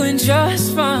were doing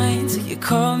just fine till you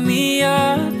called me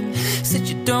up, said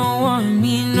you don't want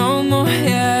me no more,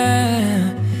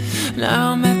 yeah.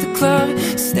 Now I'm at the club,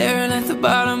 staring at the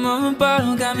bottom of a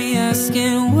bottle. Got me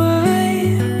asking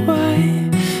why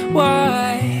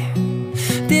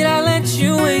did I let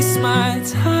you waste my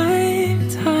time?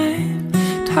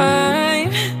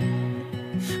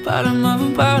 Bottom of a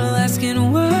bottle,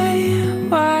 asking why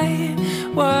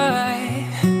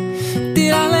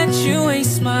did I let you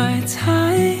waste my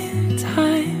time?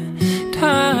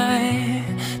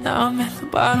 Now I'm at the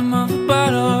bottom of a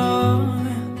bottle.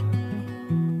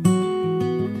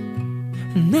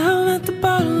 Now I'm at the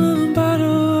bottom of a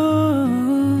bottle.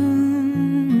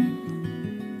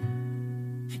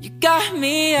 You got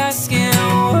me asking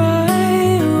why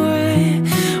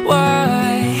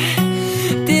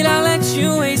did I let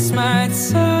you waste my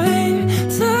time?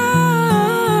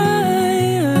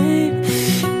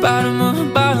 Bottom of a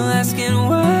bottle, asking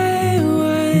why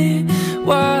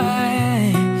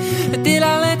did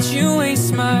I let you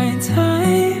waste my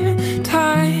time?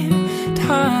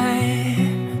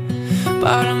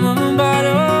 Bottom of a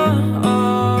bottle,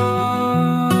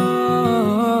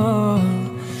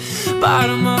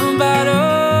 bottom of a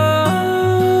bottle.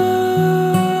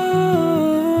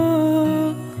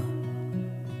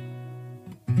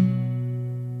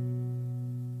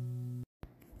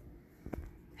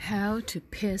 How to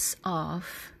piss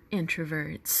off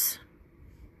introverts.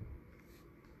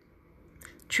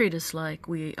 Treat us like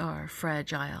we are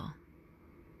fragile.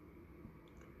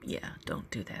 Yeah, don't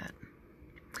do that.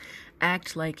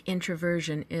 Act like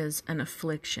introversion is an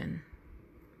affliction.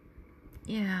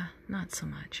 Yeah, not so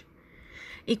much.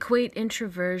 Equate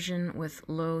introversion with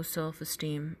low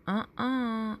self-esteem.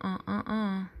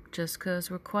 Just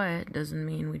because we're quiet doesn't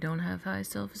mean we don't have high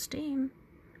self-esteem.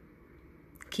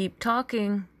 Keep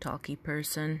talking, talky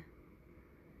person.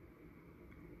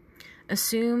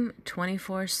 Assume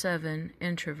 24/7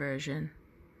 introversion.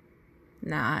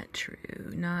 Not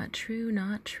true, not true,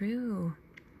 not true.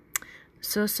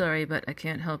 So sorry, but I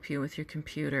can't help you with your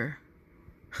computer.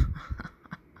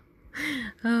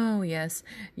 Oh, yes,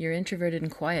 you're introverted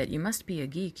and quiet. You must be a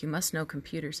geek. You must know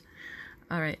computers.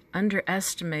 All right,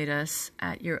 underestimate us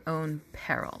at your own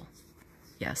peril.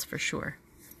 Yes, for sure.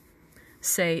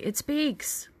 Say, it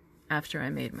speaks, after I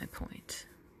made my point.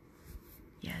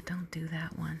 Yeah, don't do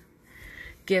that one.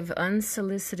 Give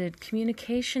unsolicited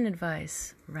communication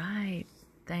advice. Right,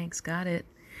 thanks, got it.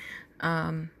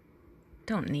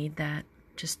 Don't need that.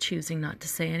 Just choosing not to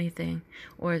say anything.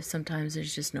 Or sometimes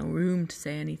there's just no room to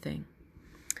say anything.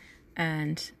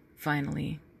 And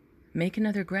finally, make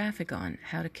another graphic on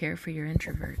how to care for your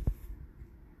introvert.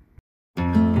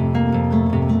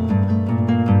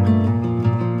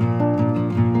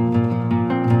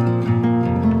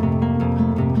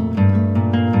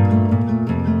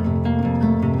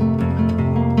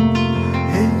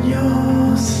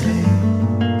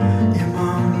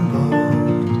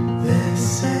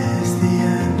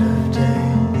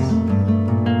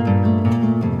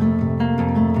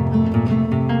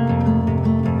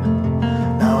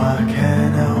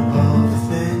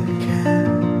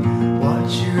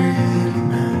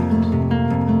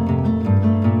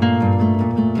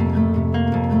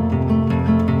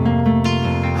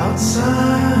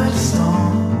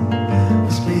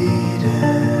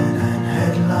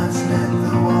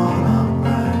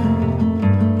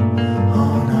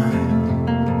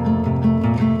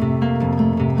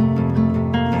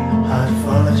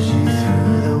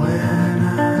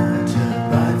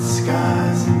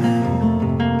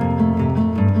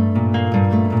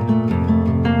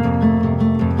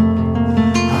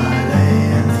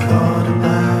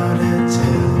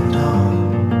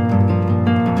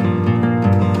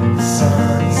 Sun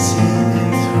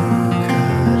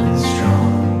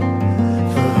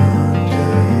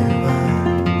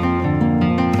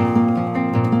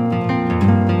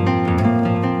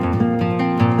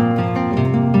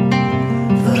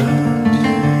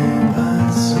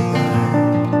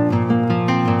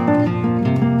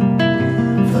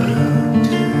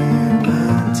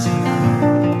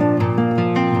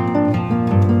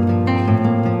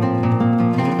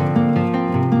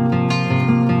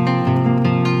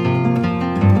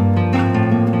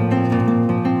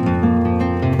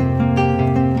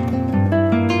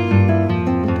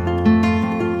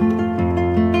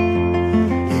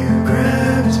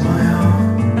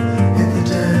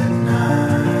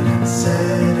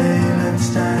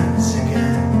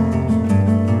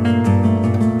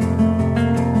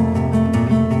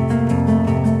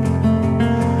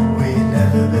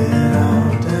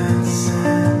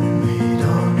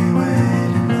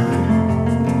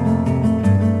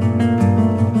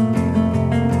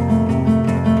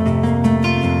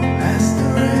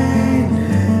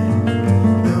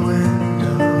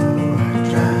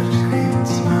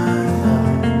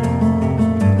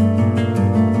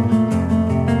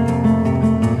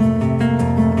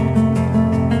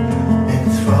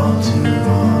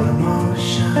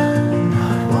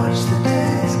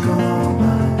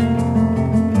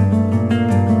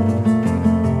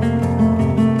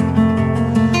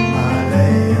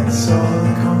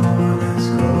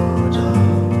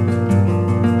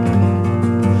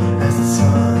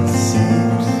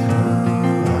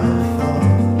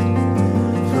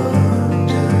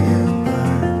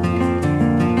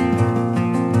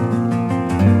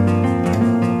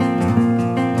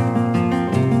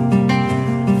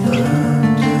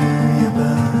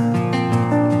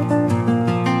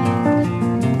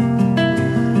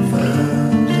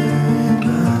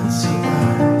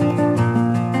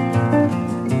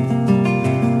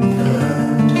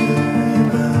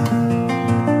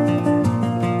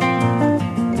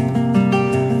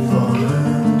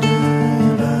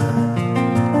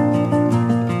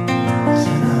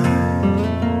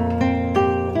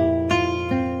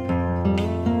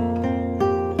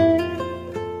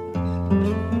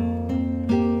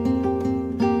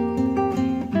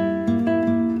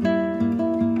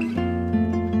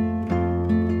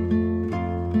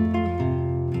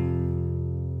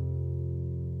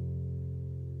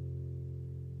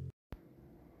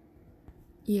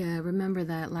Yeah, remember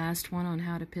that last one on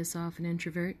how to piss off an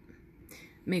introvert?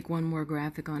 Make one more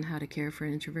graphic on how to care for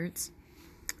introverts?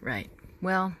 Right.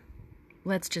 Well,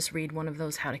 let's just read one of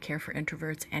those how to care for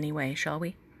introverts anyway, shall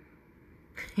we?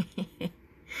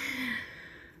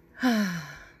 And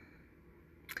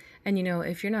you know,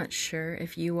 if you're not sure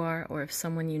if you are or if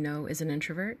someone you know is an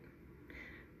introvert,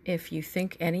 if you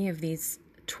think any of these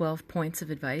 12 points of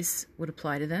advice would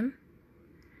apply to them,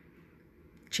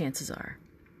 chances are.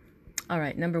 All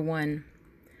right, number 1,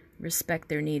 respect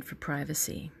their need for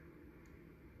privacy.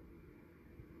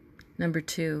 Number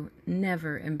 2,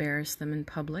 never embarrass them in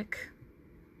public.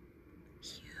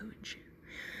 Huge.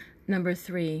 Number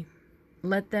 3,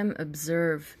 let them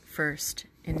observe first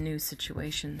in new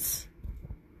situations.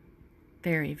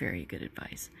 Very, very good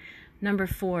advice. Number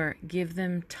 4, give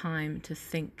them time to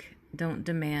think. Don't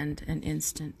demand an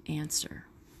instant answer.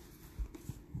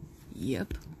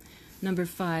 Yep. Number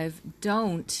 5,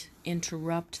 don't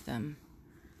interrupt them.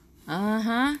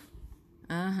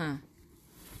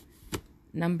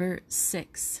 Number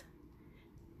 6,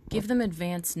 give them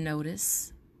advance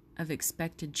notice of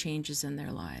expected changes in their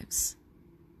lives.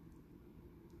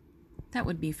 That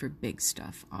would be for big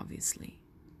stuff, obviously.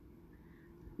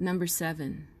 Number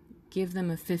 7, give them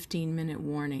a 15-minute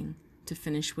warning to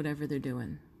finish whatever they're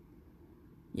doing.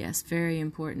 Yes, very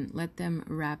important. Let them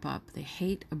wrap up. They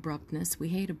hate abruptness. We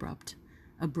hate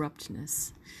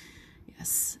abruptness.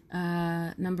 Yes.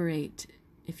 Number 8,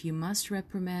 if you must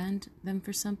reprimand them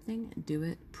for something, do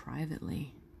it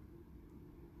privately.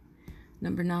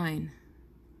 Number 9,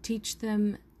 teach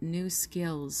them new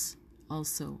skills,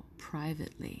 also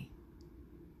privately.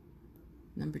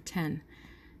 Number 10,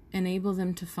 enable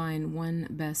them to find one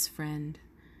best friend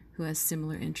who has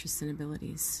similar interests and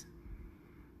abilities.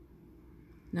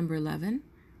 Number 11,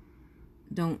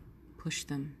 don't push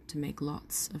them to make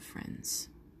lots of friends.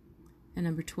 And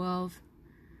number 12,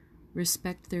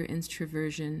 respect their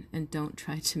introversion and don't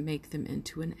try to make them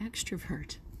into an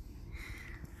extrovert.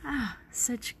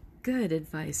 Such good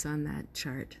advice on that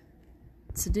chart.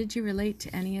 So did you relate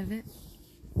to any of it?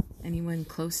 Anyone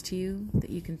close to you that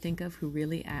you can think of who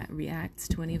really reacts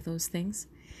to any of those things?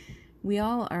 We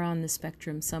all are on the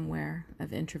spectrum somewhere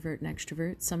of introvert and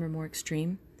extrovert. Some are more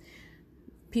extreme.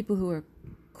 People who are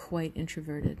quite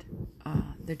introverted,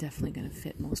 they're definitely going to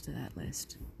fit most of that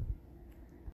list.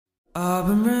 I've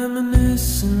been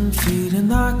reminiscing, feeling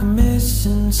like I'm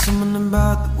missing something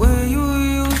about the way you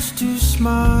used to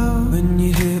smile. When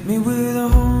you hit me with a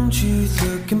home truth,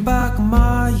 looking back on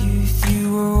my youth,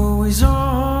 you were always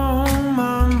on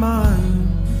my mind.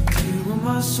 You were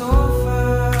my soul.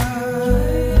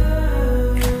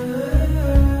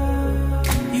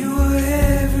 You were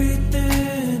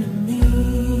everything to me.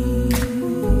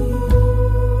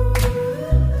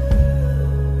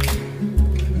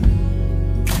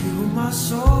 You were my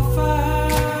soul.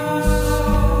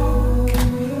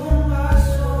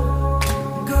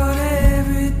 Got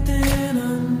everything I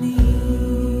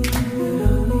need.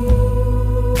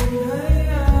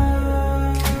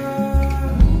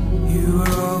 You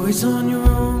were always on your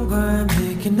own grind,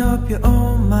 picking up your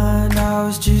own mind. I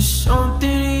was just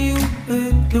something you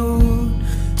adored.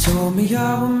 Told me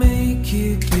I would make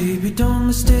it, baby, don't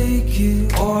mistake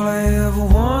it. All I ever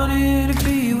wanted to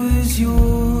be was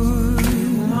yours.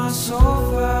 You were my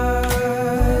soul.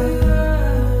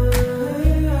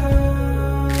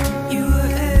 You were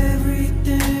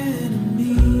everything to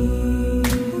me.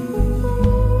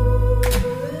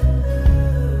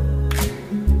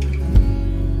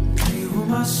 You were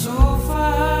my soul.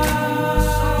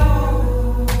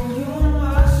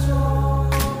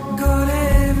 Got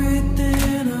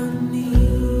everything I need.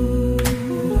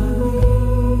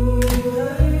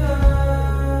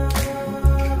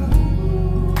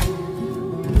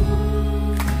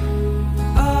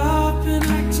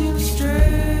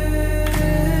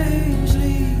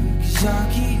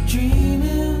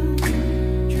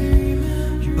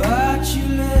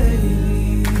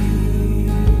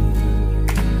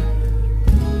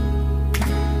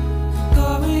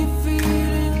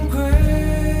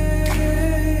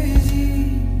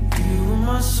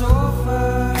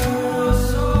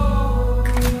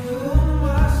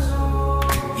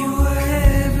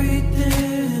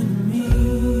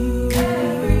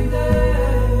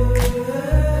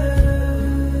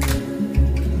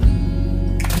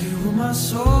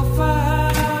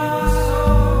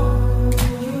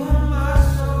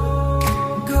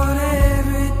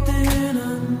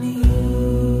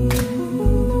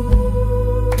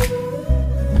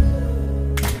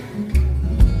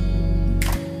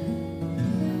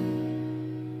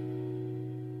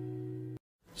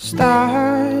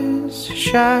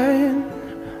 shine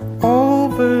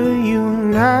over you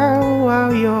now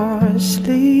while you're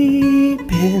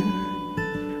sleeping.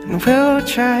 And we'll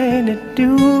try to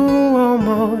do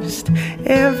almost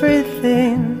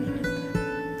everything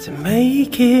to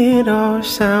make it all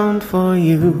sound for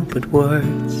you, but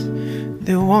words,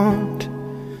 they won't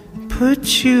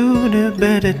put you to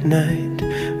bed at night.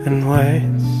 And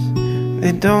words,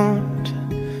 they don't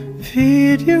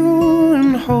feed you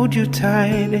and hold you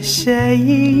tight. They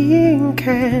saying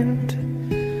can't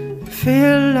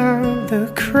fill up the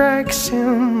cracks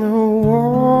in the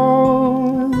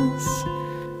walls.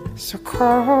 So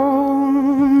call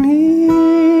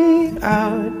me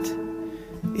out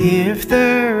if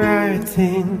there are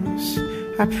things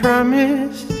I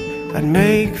promised I'd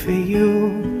make for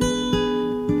you.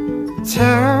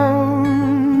 Tell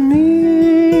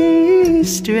me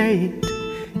straight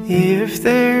if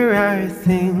there are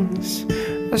things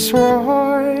I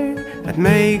swore I'd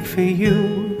make for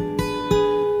you.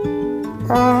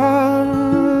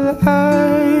 All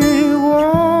I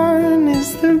want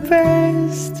is the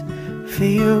best for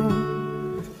you,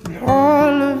 and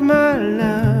all of my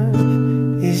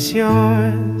love is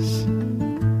yours.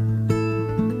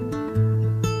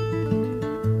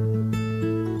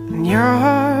 And your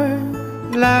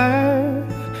love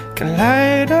can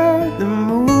light up the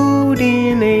mood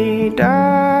in a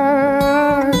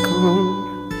dark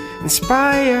room.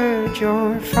 Inspired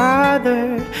your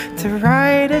father to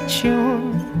write a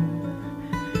tune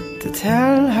to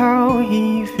tell how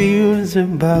he feels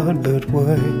about, but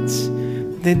words,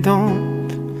 they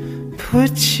don't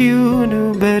put you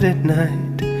to bed at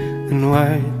night. And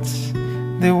words,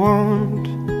 they won't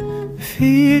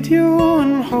feed you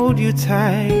and hold you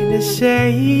tight. They're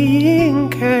saying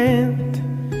can't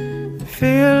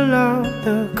fill up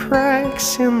the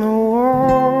cracks in the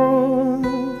walls.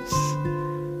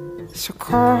 So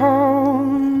call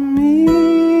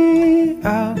me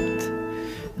out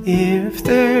if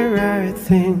there are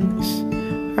things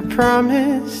I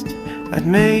promised I'd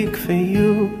make for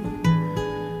you.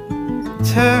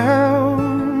 Tell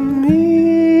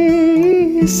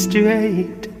me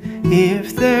straight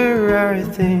if there are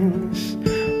things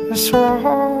I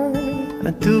swore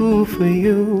I'd do for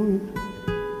you.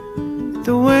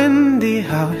 The windy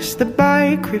house, the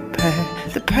bike repair,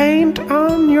 the paint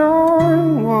on your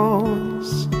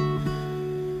walls.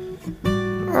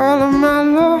 All of my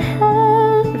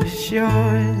love is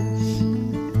yours.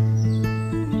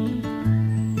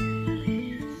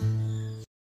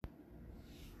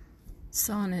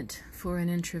 Sonnet for an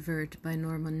Introvert by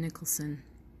Norman Nicholson.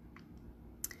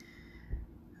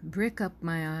 Brick up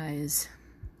my eyes,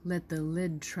 let the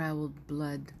lid-troweled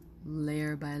blood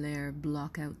layer by layer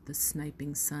block out the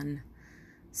sniping sun.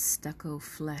 Stucco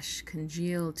flesh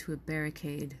congeal to a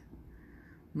barricade,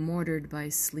 mortared by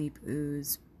sleep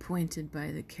ooze, pointed by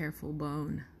the careful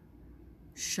bone.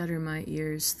 Shutter my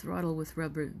ears, throttle with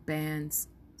rubber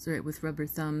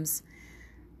thumbs,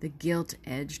 the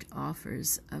gilt-edged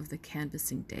offers of the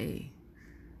canvassing day.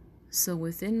 So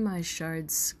within my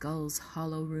shard skull's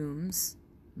hollow rooms,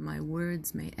 my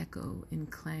words may echo in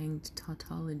clanged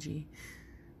tautology,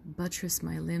 buttress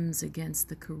my limbs against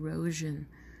the corrosion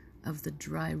of the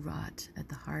dry rot at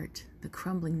the heart, the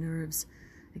crumbling nerves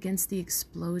against the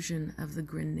explosion of the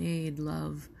grenade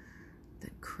love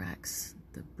that cracks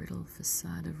the brittle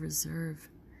facade of reserve.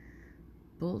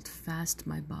 Bolt fast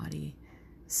my body,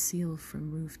 seal from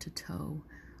roof to toe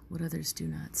what others do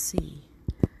not see.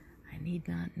 I need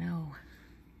not know.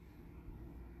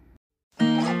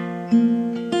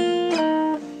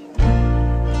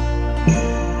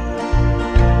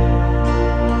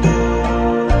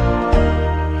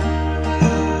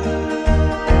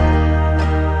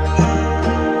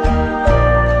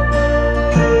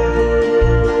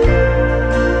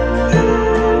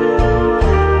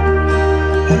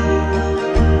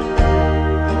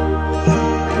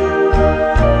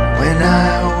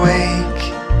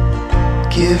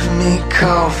 Give me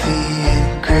coffee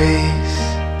and grace.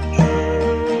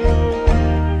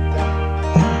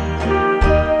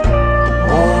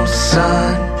 Warm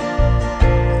sun,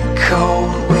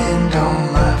 cold wind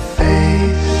on my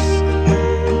face.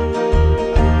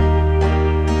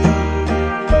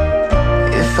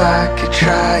 If I could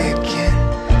try again,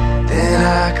 then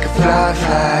I could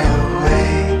fly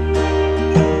away.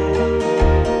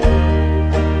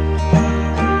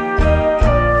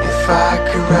 If I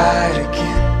could ride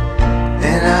again,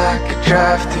 then I could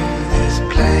drive through this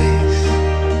place.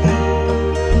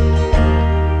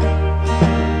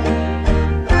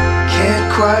 Can't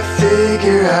quite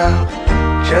figure out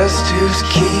just who's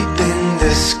keeping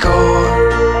the score.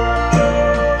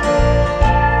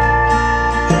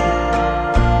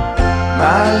 My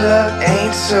My luck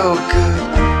ain't so good,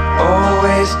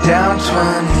 always down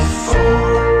 24.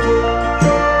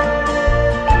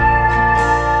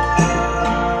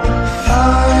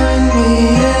 Find me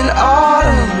in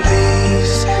autumn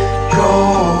leaves,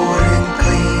 golden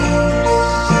gleams,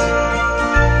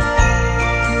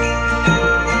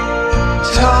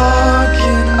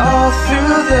 talking all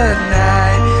through the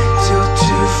night till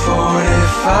 2:45.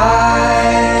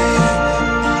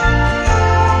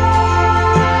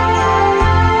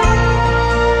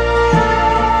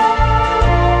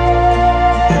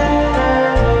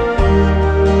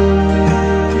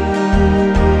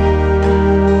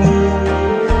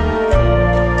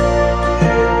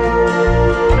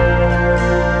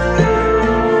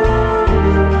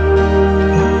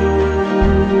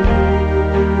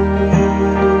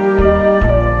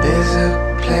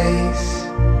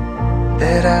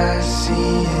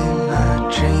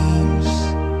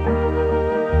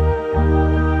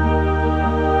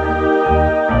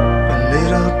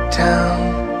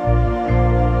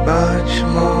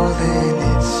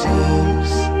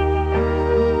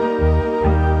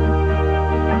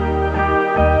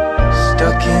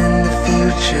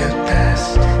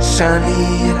 Sunny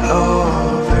and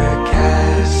overcast,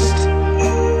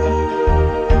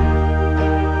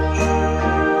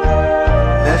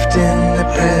 left in the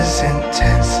present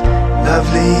tense,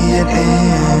 lovely and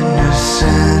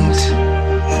innocent.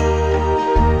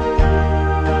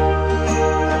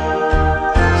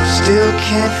 Still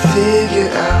can't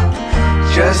figure out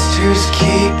just who's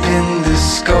keeping the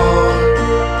score.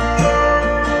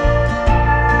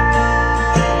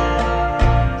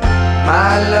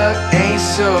 My luck ain't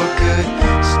so good,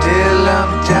 still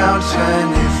I'm down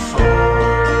 24.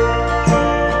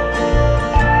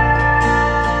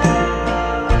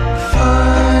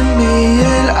 Find me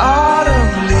in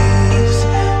autumn leaves,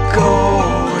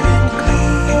 golden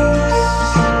gleams,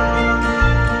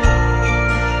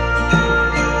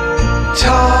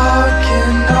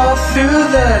 talking all through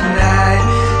the night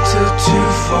till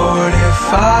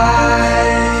 2:45.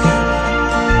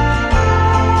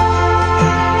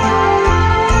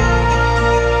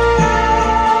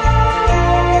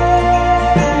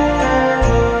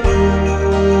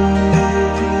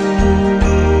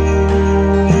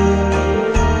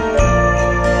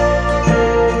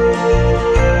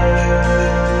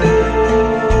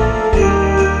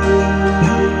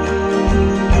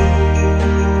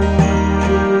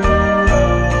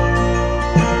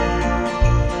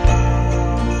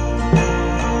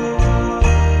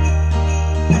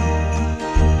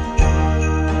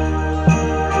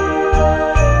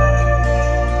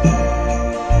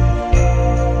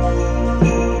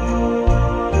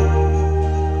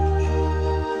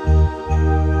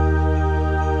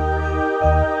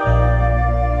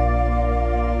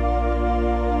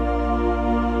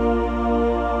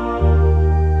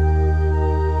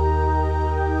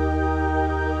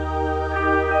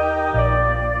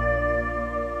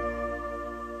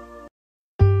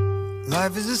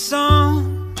 Life is a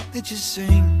song that you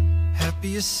sing,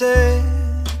 happy or sad,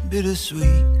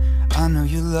 bittersweet. I know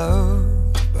you love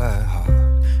by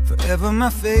heart, forever my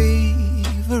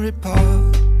favorite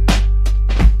part.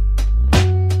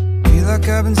 Feel like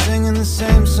I've been singing the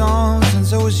same song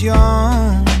since I was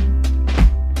young,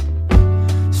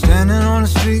 standing on a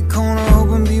street corner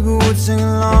hoping people would sing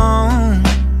along.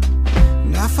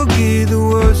 And I forget the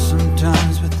words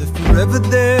sometimes, but they're forever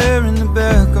there in the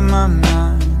back of my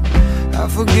mind. I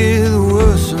forget the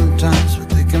words sometimes, but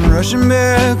they come rushing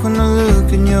back when I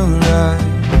look in your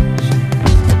eyes.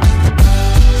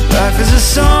 Life is a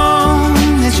song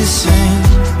that you sing,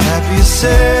 happy or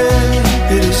sad,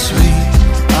 bittersweet.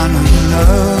 I know you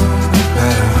love me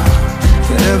better,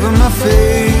 forever my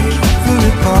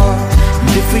favorite part.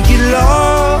 And if we get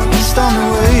lost on the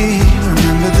way,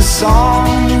 remember the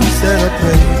songs that I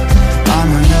play. I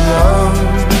know you love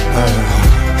me better,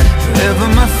 forever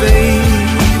my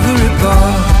favorite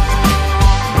part.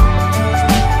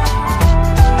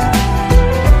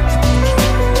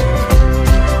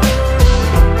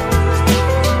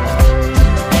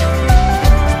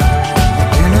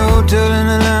 In a hotel in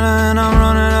Atlanta and I'm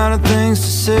running out of things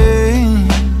to say.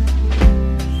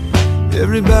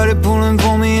 Everybody pulling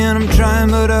for me and I'm trying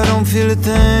but I don't feel a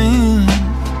thing.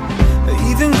 I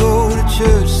even go to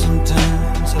church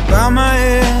sometimes, I bow my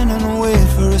head and I wait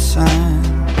for a sign.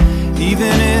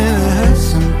 Even if it hurts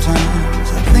sometimes,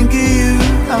 I think of you,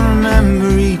 I remember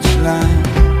each line.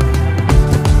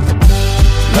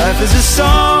 Life is a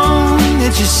song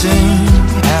that you sing,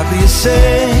 happy or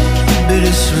sad,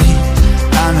 bittersweet.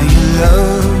 I know you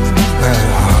love me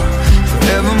better,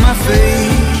 forever my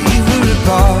favorite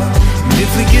part. And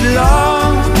if we get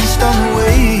lost on the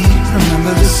way, remember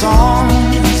remember the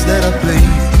songs that I played.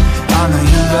 I know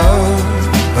you love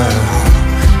by heart.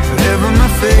 Forever my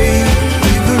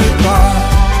favorite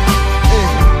part.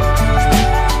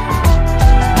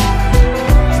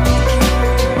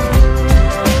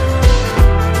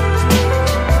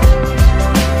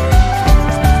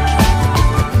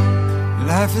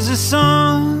 Life is a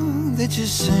song that you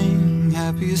sing,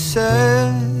 happy or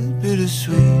sad,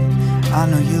 bittersweet. I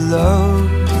know you love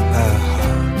by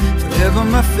heart. Forever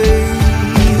my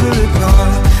favorite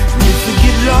part. And if you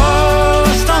get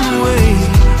lost on the way,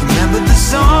 remember the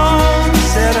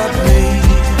songs that I played.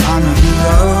 I know you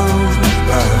love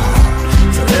by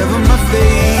heart. Forever my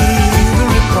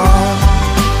favorite part.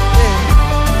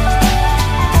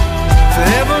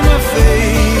 Forever my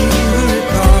favorite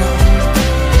part.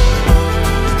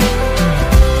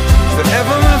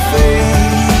 Forever my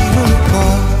favorite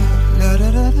part. Da da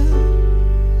da da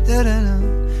da da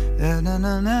da da da da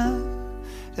da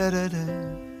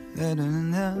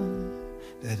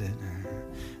da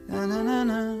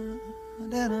da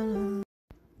da da.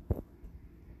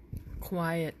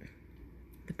 Quiet,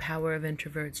 the power of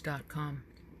introverts.com.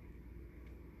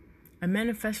 A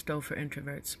manifesto for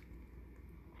introverts.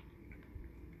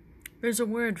 There's a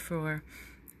word for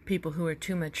people who are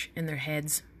too much in their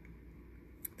heads.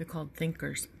 They're called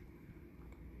thinkers.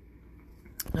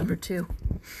 Number 2,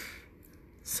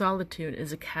 solitude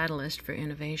is a catalyst for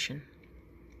innovation.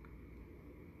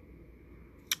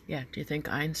 Yeah, do you think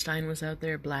Einstein was out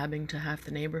there blabbing to half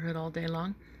the neighborhood all day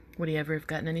long? Would he ever have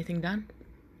gotten anything done?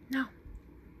 No.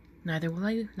 Neither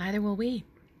will we.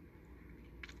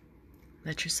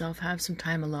 Let yourself have some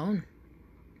time alone.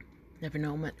 Never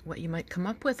know what you might come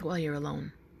up with while you're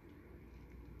alone.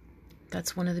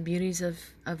 That's one of the beauties of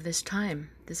this time.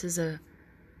 This is a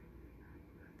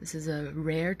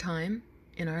rare time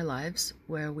in our lives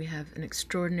where we have an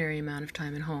extraordinary amount of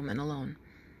time at home and alone.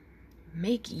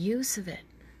 Make use of it.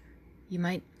 You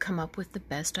might come up with the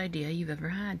best idea you've ever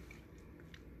had.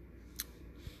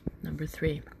 Number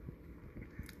 3,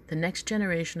 the next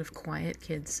generation of quiet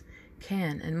kids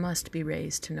can and must be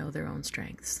raised to know their own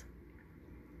strengths.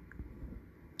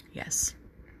 Yes.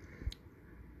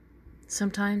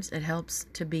 Sometimes it helps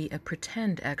to be a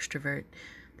pretend extrovert.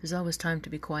 There's always time to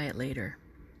be quiet later.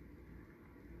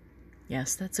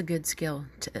 Yes, that's a good skill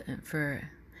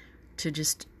to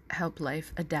just help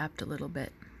life adapt a little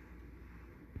bit.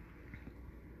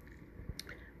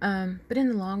 But in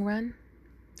the long run,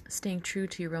 staying true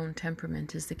to your own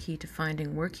temperament is the key to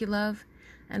finding work you love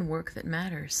and work that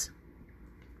matters.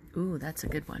 Ooh, that's a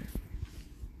good one.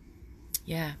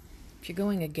 Yeah, if you're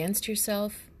going against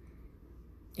yourself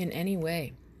in any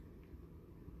way,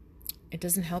 it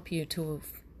doesn't help you to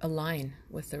align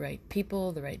with the right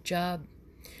people, the right job,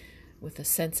 with a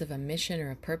sense of a mission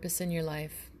or a purpose in your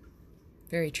life.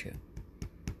 Very true.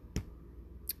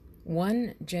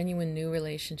 One genuine new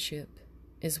relationship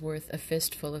is worth a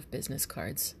fistful of business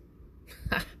cards.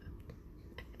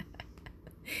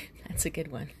 That's a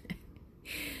good one.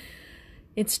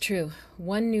 It's true.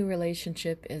 One new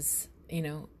relationship is,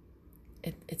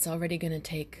 it's already going to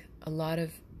take a lot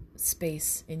of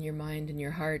space in your mind and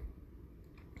your heart,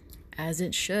 as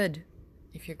it should,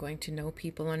 if you're going to know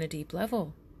people on a deep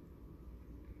level.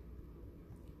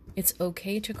 It's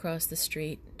okay to cross the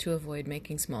street to avoid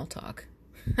making small talk.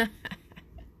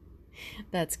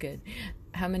 That's good.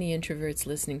 How many introverts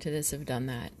listening to this have done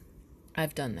that?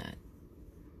 I've done that.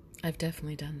 I've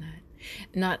definitely done that.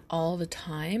 Not all the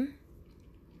time,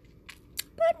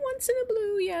 but once in a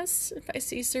blue, yes. If I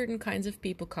see certain kinds of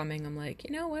people coming, I'm like,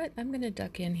 you know what? I'm going to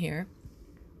duck in here.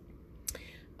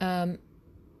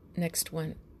 Next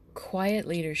one. Quiet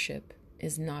leadership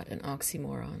is not an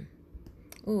oxymoron.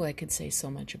 Ooh, I could say so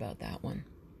much about that one.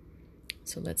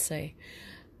 So let's say,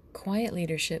 quiet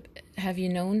leadership. Have you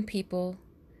known people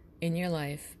in your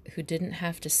life who didn't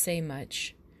have to say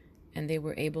much and they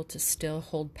were able to still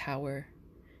hold power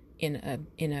in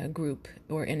a group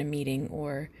or in a meeting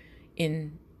or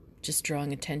in just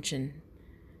drawing attention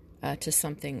to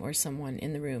something or someone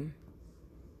in the room?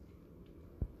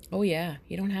 Oh yeah,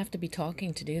 you don't have to be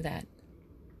talking to do that.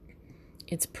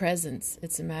 It's presence.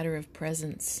 It's a matter of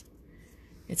presence.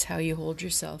 It's how you hold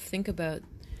yourself. Think about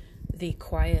the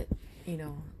quiet,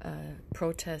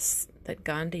 protests that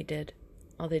Gandhi did.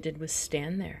 All they did was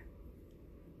stand there.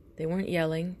 They weren't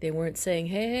yelling. They weren't saying,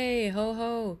 hey, hey, ho,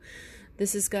 ho,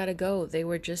 this has got to go. They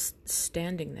were just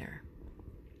standing there.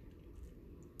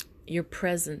 Your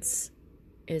presence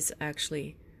is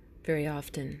actually very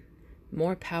often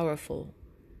more powerful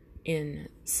in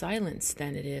silence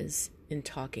than it is in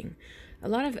talking. A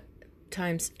lot of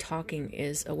times talking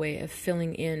is a way of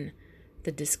filling in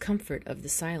the discomfort of the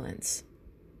silence.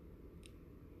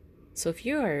 So if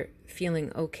you are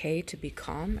feeling okay to be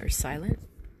calm or silent,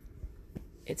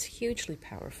 it's hugely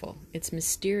powerful. It's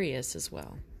mysterious as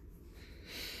well.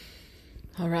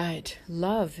 All right,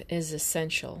 love is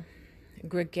essential.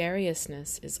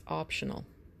 Gregariousness is optional.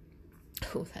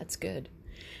 Oh, that's good.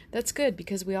 That's good,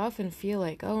 because we often feel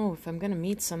like, oh, if I'm going to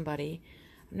meet somebody,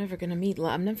 I'm never going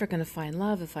to find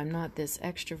love if I'm not this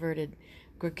extroverted,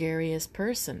 gregarious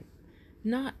person.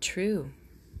 Not true.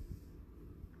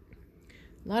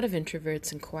 A lot of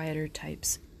introverts and quieter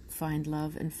types find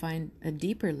love and find a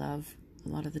deeper love a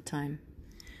lot of the time.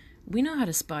 We know how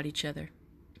to spot each other.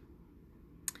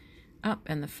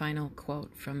 And the final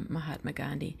quote from Mahatma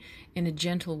Gandhi, in a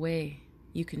gentle way,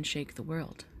 you can shake the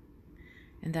world.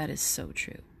 And that is so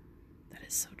true. That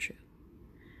is so true.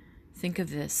 Think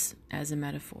of this as a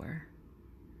metaphor.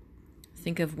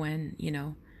 Think of when,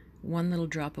 one little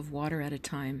drop of water at a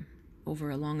time, over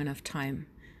a long enough time,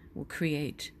 will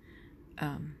create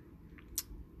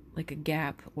like a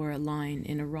gap or a line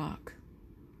in a rock.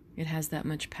 It has that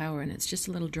much power, and it's just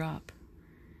a little drop.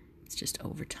 It's just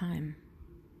over time.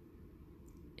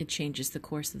 It changes the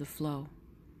course of the flow.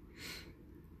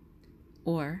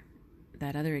 Or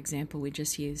that other example we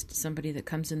just used, somebody that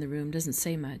comes in the room doesn't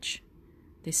say much.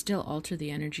 They still alter the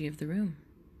energy of the room.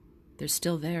 They're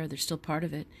still there. They're still part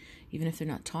of it, even if they're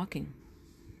not talking.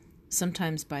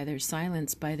 Sometimes by their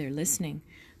silence, by their listening,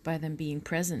 by them being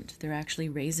present, they're actually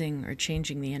raising or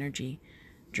changing the energy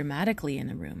dramatically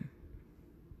in a room.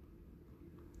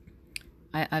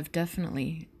 I've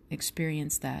definitely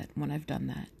experienced that when I've done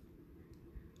that.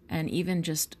 And even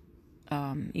just,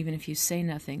 even if you say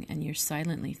nothing and you're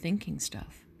silently thinking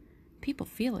stuff, people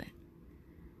feel it.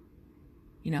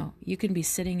 You can be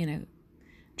sitting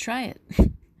try it.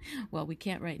 Well, we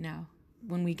can't right now.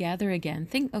 When we gather again,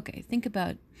 think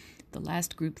about the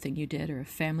last group thing you did, or a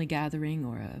family gathering,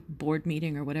 or a board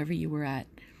meeting, or whatever you were at.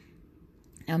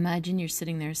 Now imagine you're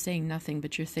sitting there saying nothing,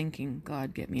 but you're thinking,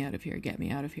 God, get me out of here, get me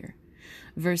out of here.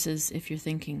 Versus if you're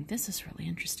thinking, this is really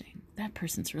interesting, that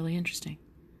person's really interesting.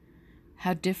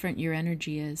 How different your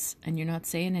energy is, and you're not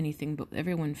saying anything, but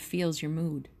everyone feels your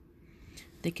mood.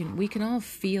 We can all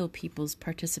feel people's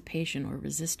participation or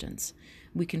resistance.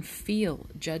 We can feel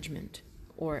judgment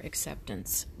or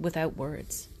acceptance without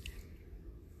words.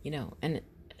 And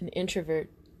an introvert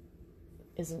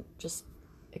isn't just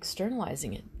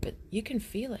externalizing it, but you can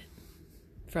feel it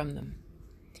from them.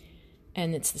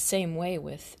 And it's the same way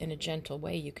in a gentle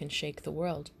way, you can shake the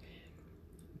world.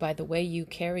 By the way you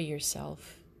carry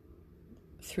yourself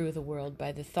through the world,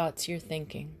 by the thoughts you're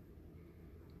thinking,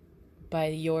 by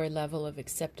your level of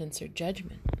acceptance or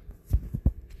judgment.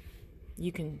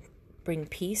 You can bring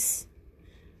peace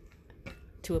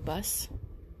to a bus.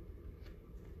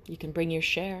 You can bring your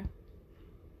share,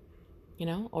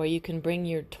 or you can bring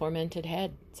your tormented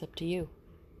head. It's up to you.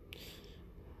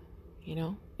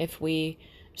 If we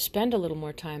spend a little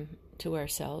more time to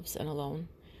ourselves and alone,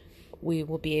 we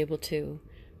will be able to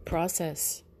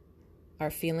process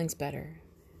our feelings better,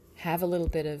 have a little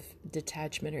bit of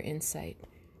detachment or insight,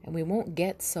 and we won't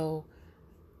get so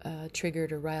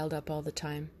triggered or riled up all the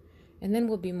time, and then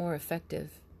we'll be more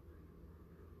effective.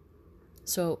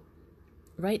 So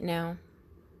right now,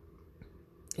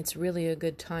 it's really a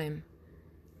good time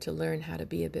to learn how to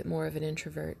be a bit more of an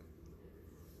introvert.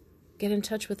 Get in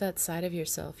touch with that side of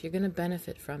yourself. You're going to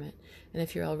benefit from it. And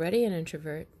if you're already an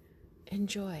introvert,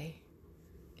 enjoy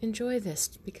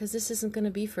this, because this isn't going to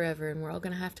be forever, and we're all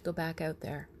going to have to go back out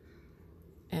there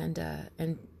and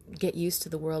get used to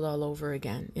the world all over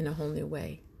again in a whole new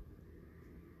way.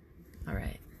 All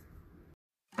right.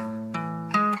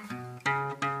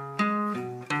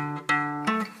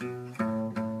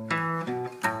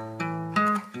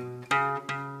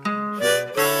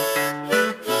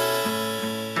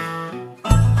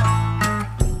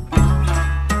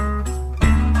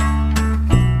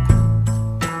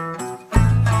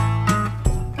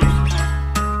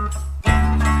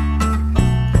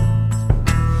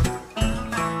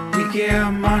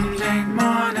 Yeah, Monday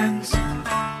mornings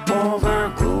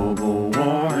over global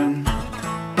warming,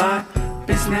 but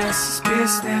business is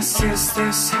business. Is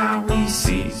this how we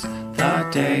seize the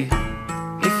day?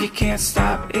 If you can't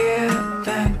stop it,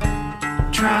 then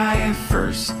try it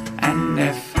first. And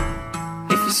if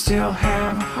you still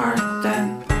have a heart,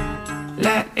 then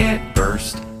let it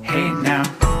burst. Hey now,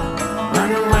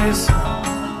 runaways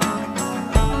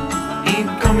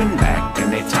ain't coming back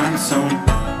anytime soon.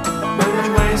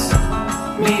 Runaways,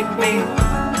 meet me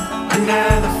under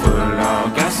the full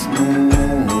August moon,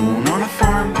 on a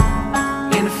farm,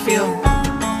 in a field,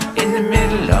 in the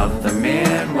middle of the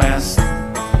Midwest.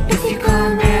 If you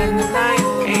come in the night,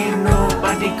 ain't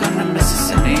nobody gonna miss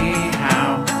us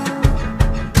anyhow.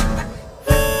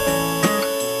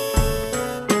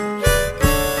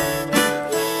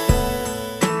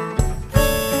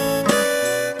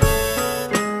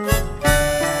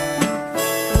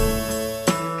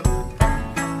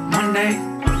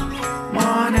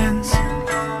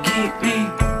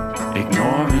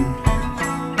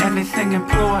 only thing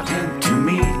important to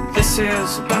me. This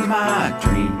is about my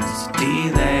dreams.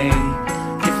 Delay.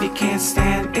 If you can't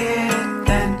stand it,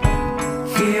 then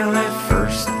feel it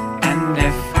first. And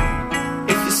if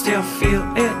you still feel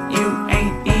it, you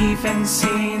ain't even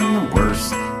seen the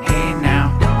worst. Hey now,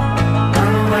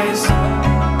 runaways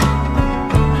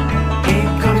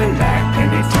ain't coming back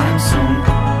anytime soon.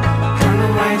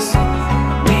 Runaways,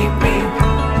 meet me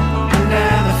under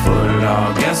the foot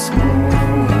August moon.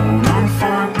 On a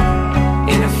farm,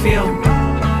 in a field,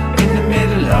 in the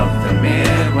middle of the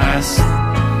Midwest.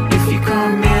 If you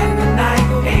come in tonight,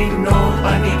 ain't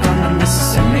nobody gonna miss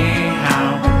us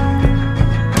anyhow.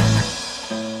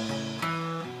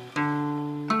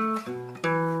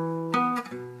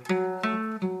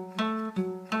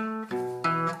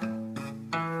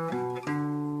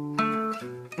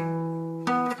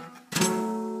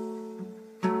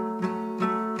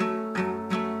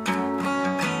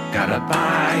 Gotta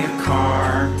buy a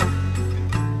car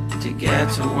to get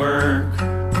to work,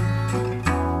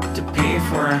 to pay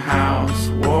for a house,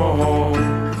 whoa,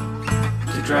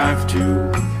 to drive to.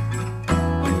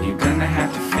 When you're gonna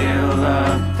have to fill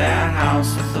up that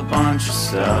house with a bunch of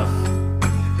stuff,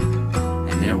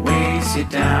 and it weighs you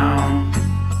down,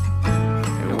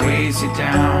 it weighs you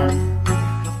down,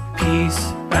 piece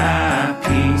by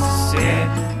piece, it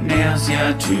nails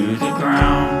you to the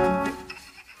ground.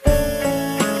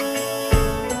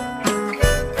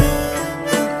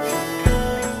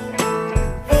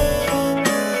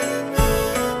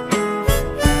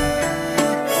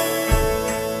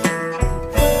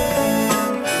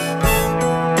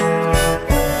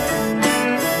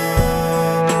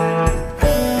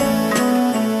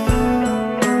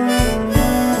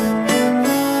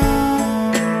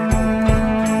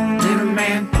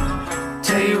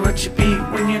 What you be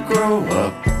when you grow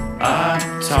up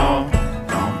tall.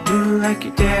 Don't do like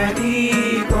your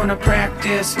daddy. Gonna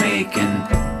practice making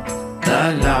the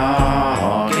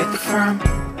law. Get the firm,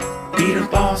 be the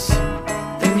boss,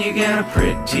 then you get a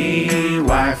pretty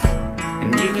wife,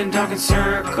 and you can talk in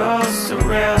circles the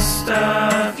rest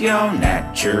of your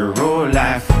natural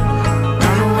life.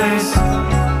 Runaways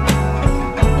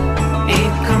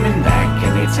ain't coming back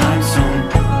anytime soon.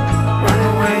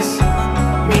 Runaways,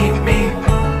 meet me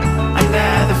under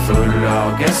the foot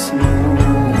August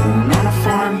moon. On a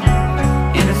farm,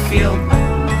 in a field,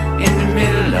 in the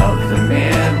middle of the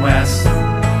Midwest.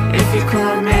 If you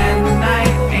come in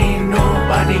tonight, ain't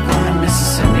nobody gonna miss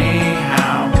us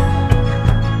anyhow.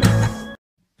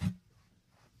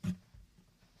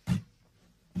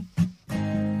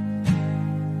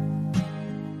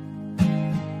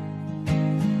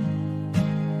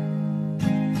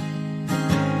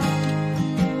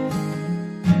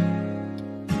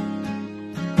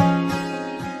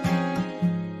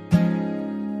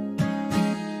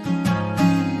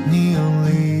 Neon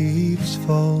leaves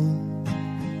fall,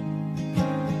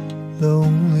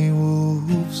 lonely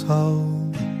wolves howl,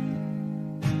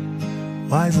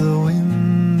 while the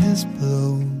wind is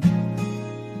blown,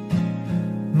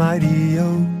 mighty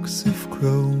oaks have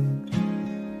grown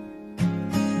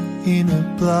in a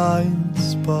blind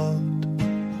spot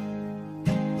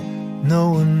no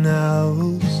one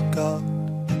else got.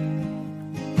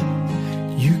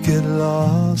 You get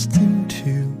lost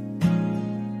into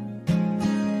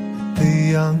the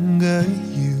younger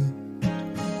you,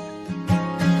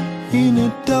 in a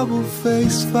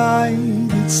double-faced fight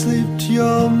that slipped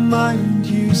your mind.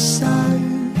 You sighed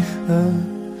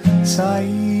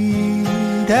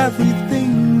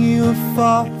everything you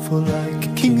fought for, like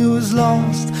a king who was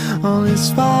lost on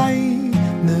his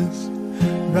finest,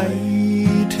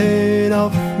 rated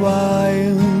off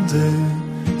wilder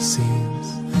scenes.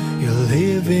 You're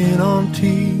living on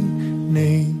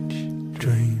teenage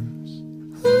dreams.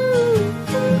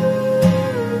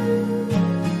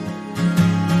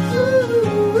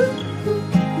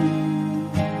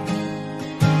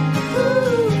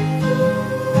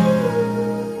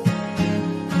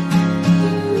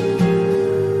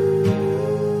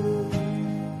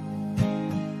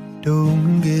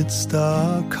 Don't get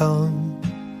stuck on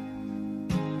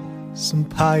some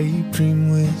pipe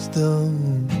dream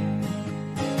wisdom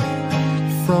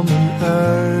from an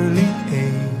early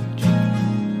age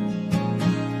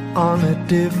on a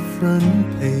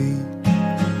different page.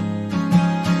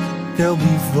 There'll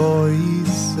be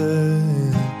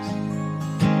voices,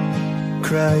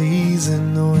 cries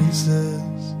and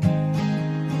noises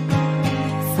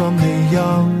from the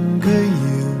younger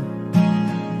you.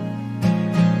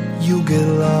 You'll get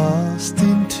lost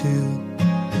into,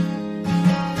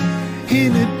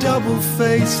 in a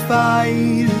double-faced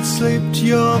fight it slipped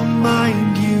your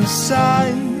mind. You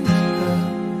sighed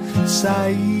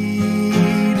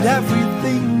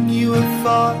everything you have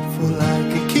fought for,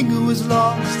 like a king who was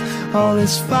lost all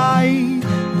his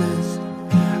finest,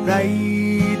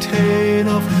 writing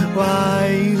of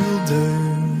wilder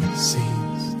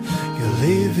scenes. You're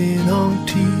living on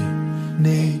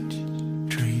teenage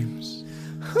dreams.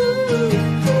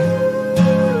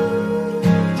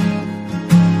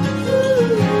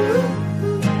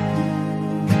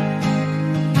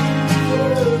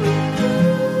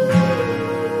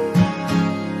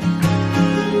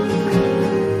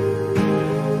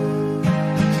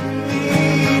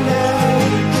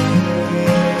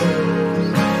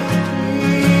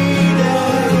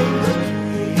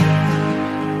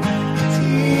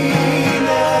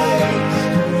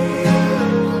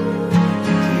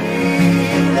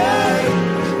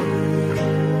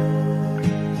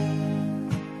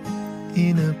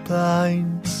 In a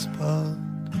blind spot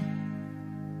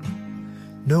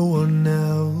no one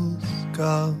else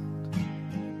got,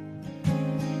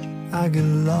 I get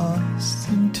lost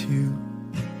into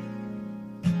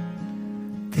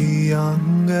the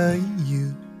younger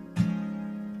you,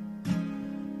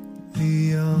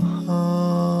 the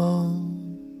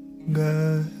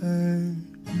younger you.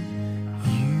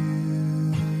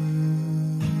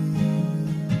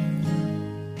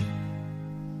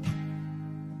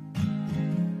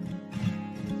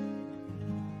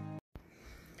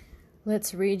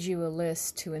 Let's read you a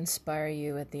list to inspire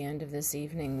you at the end of this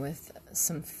evening with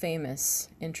some famous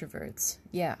introverts.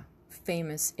 Yeah,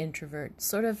 famous introvert.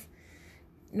 Sort of,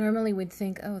 normally we'd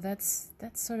think, oh, that's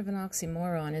sort of an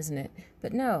oxymoron, isn't it?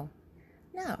 But no.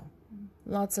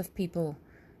 Lots of people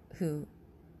who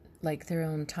like their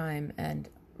own time and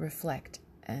reflect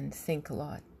and think a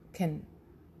lot can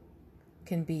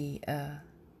be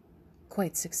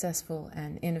quite successful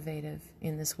and innovative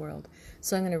in this world.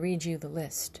 So I'm going to read you the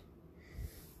list.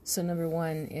 So number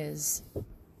 1 is,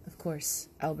 of course,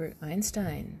 Albert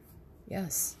Einstein.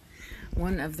 Yes,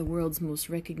 one of the world's most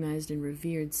recognized and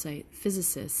revered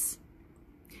physicists.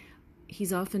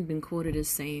 He's often been quoted as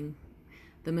saying,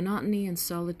 "The monotony and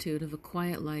solitude of a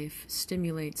quiet life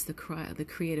stimulates the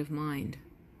creative mind."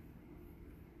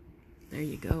 There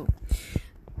you go.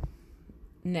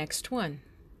 Next one,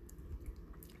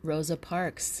 Rosa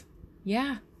Parks.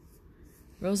 Yeah,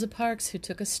 Rosa Parks, who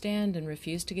took a stand and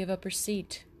refused to give up her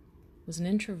seat, was an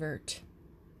introvert.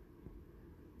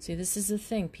 See, this is the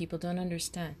thing people don't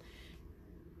understand.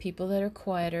 People that are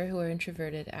quieter, who are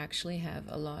introverted, actually have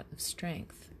a lot of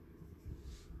strength.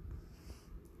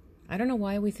 I don't know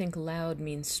why we think loud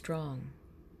means strong,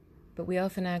 but we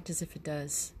often act as if it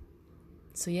does.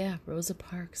 So yeah, Rosa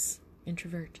Parks,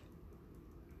 introvert.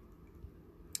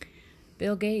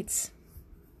 Bill Gates.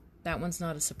 That one's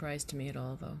not a surprise to me at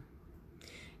all, though.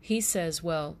 He says,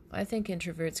 well, I think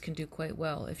introverts can do quite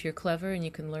well. If you're clever and you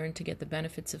can learn to get the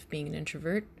benefits of being an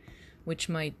introvert, which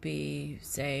might be,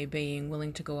 say, being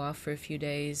willing to go off for a few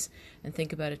days and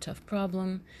think about a tough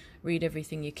problem, read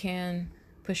everything you can,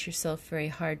 push yourself very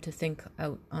hard to think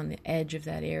out on the edge of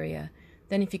that area.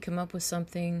 Then if you come up with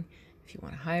something, if you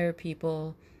want to hire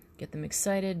people, get them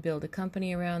excited, build a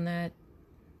company around that,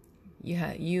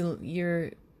 you're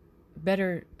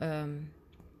better...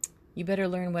 You better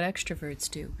learn what extroverts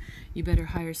do. You better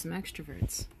hire some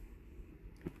extroverts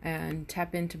and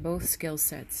tap into both skill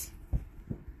sets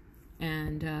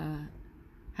and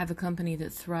have a company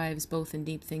that thrives both in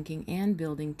deep thinking and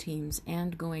building teams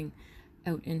and going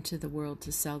out into the world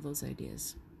to sell those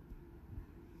ideas.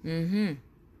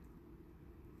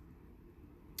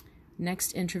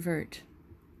 Next introvert,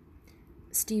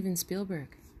 Steven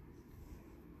Spielberg.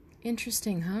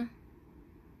 Interesting, huh?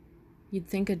 You'd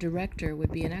think a director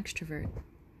would be an extrovert.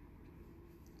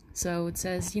 So it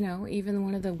says, even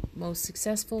one of the most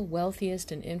successful,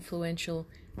 wealthiest, and influential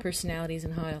personalities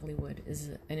in Hollywood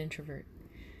is an introvert.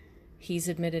 He's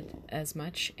admitted as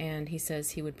much, and he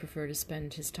says he would prefer to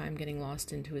spend his time getting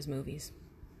lost into his movies.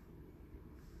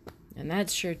 And that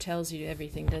sure tells you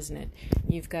everything, doesn't it?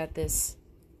 You've got this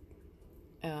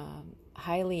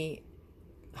highly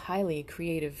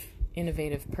creative,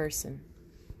 innovative person.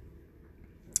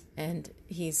 And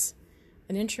he's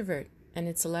an introvert, and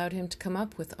it's allowed him to come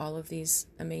up with all of these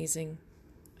amazing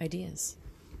ideas.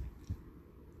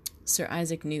 Sir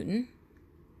Isaac Newton.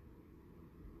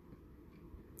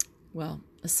 Well,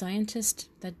 a scientist,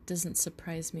 that doesn't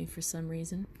surprise me for some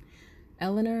reason.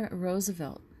 Eleanor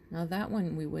Roosevelt. Now that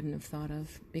one we wouldn't have thought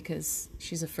of because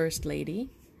she's a first lady.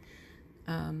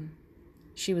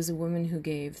 She was a woman who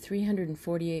gave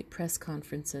 348 press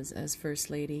conferences as first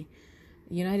lady,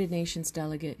 United Nations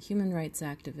delegate, human rights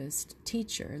activist,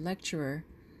 teacher, lecturer,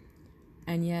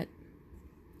 and yet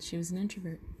she was an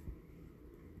introvert.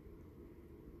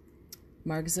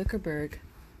 Mark Zuckerberg.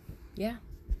 Yeah,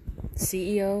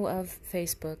 CEO of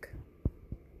Facebook,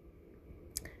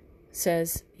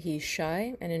 says he's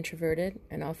shy and introverted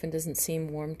and often doesn't seem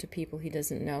warm to people he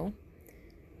doesn't know,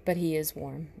 but he is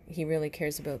warm. He really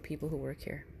cares about people who work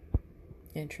here.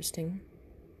 Interesting.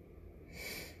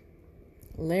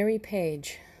 Larry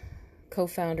Page,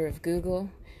 co-founder of Google.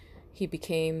 He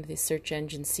became the search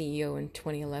engine CEO in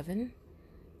 2011.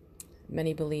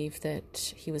 Many believe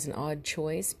that he was an odd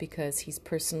choice because he's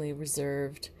personally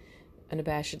reserved,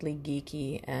 unabashedly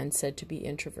geeky, and said to be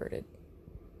introverted.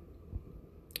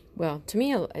 Well, to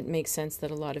me, it makes sense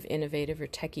that a lot of innovative or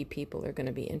techie people are going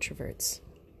to be introverts.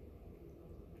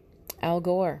 Al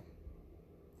Gore.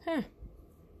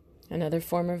 Another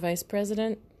former vice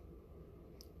president,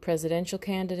 presidential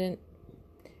candidate,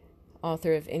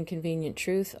 author of Inconvenient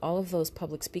Truth, all of those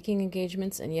public speaking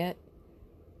engagements, and yet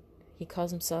he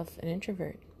calls himself an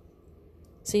introvert.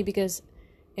 See, because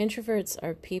introverts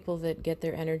are people that get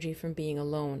their energy from being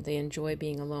alone. They enjoy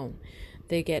being alone.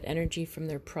 They get energy from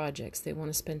their projects. They want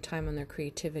to spend time on their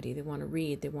creativity. They want to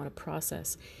read. They want to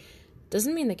process.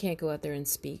 Doesn't mean they can't go out there and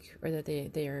speak or that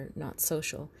they are not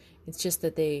social. It's just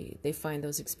that they find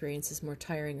those experiences more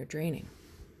tiring or draining.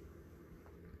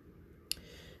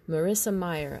 Marissa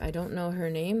Mayer, I don't know her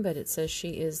name, but it says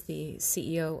she is the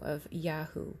CEO of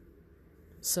Yahoo.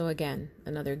 So again,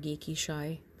 another geeky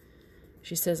shy.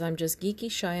 She says, I'm just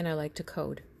geeky shy and I like to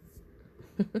code.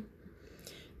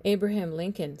 Abraham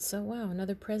Lincoln. So wow,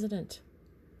 another president.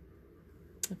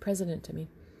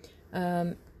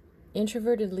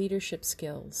 Introverted leadership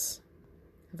skills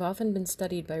have often been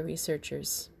studied by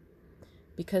researchers.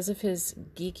 Because of his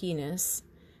geekiness,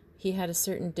 he had a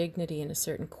certain dignity and a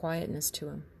certain quietness to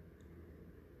him.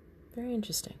 Very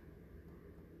interesting.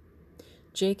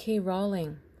 J.K.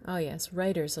 Rowling. Oh yes,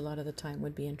 writers a lot of the time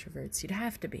would be introverts. You'd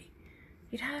have to be.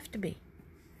 You'd have to be.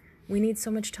 We need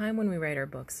so much time when we write our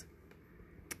books.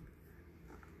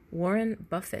 Warren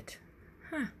Buffett.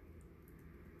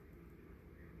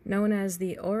 Known as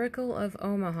the Oracle of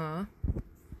Omaha,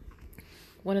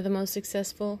 one of the most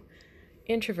successful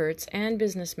introverts and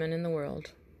businessmen in the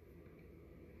world.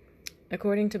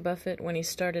 According to Buffett, when he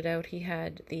started out, he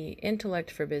had the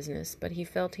intellect for business, but he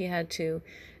felt he had to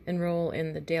enroll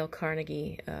in the Dale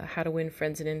Carnegie How to Win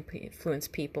Friends and Influence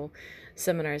People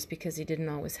seminars because he didn't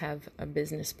always have a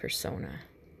business persona.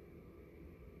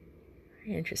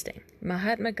 Very interesting.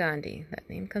 Mahatma Gandhi, that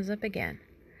name comes up again.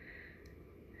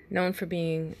 Known for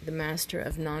being the master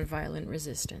of nonviolent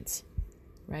resistance,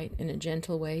 right? In a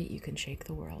gentle way, you can shake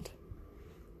the world.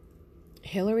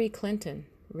 Hillary Clinton,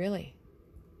 really?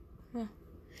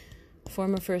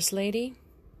 Former First Lady.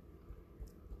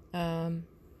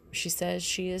 She says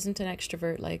she isn't an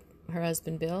extrovert like her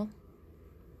husband Bill.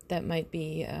 That might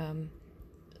be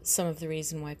some of the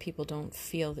reason why people don't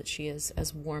feel that she is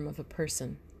as warm of a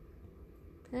person.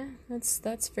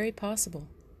 That's very possible.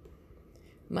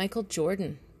 Michael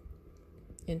Jordan.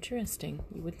 Interesting.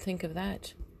 You would think of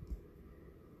that.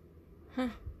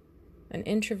 An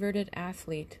introverted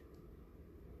athlete.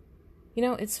 You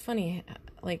know, it's funny,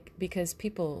 because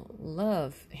people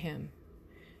love him.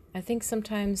 I think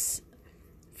sometimes,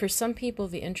 for some people,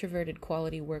 the introverted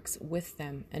quality works with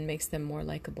them and makes them more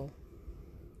likable.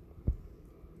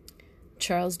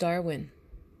 Charles Darwin,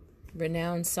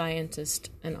 renowned scientist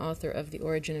and author of The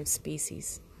Origin of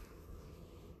Species.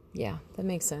 Yeah, that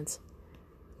makes sense.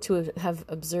 To have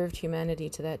observed humanity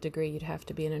to that degree, you'd have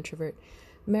to be an introvert.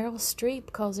 Meryl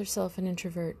Streep calls herself an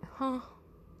introvert.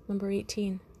 Number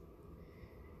 18.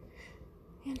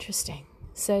 Interesting.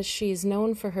 Says she's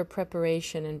known for her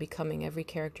preparation and becoming every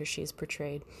character she's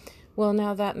portrayed. Well,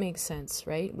 now that makes sense,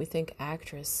 right? We think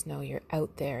actress. No, you're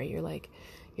out there. You're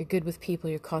good with people.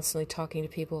 You're constantly talking to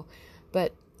people.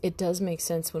 But it does make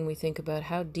sense when we think about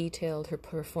how detailed her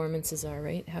performances are,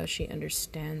 right? How she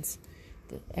understands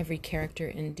every character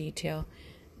in detail.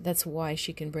 That's why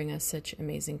she can bring us such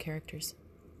amazing characters.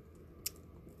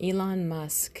 Elon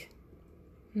Musk.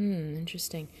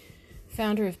 Interesting.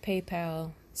 Founder of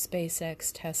PayPal,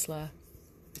 SpaceX, Tesla.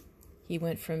 He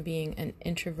went from being an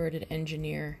introverted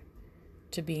engineer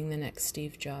to being the next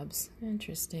Steve Jobs.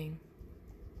 Interesting.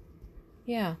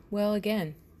 Yeah, well,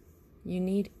 again, you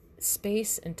need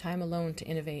space and time alone to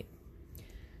innovate.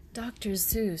 Dr.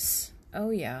 Seuss.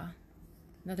 Oh, yeah.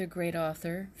 Another great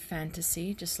author.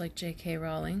 Fantasy, just like J.K.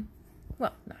 Rowling.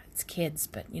 Well, no, it's kids,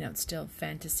 but, it's still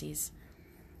fantasies.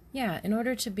 Yeah, in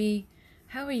order to be...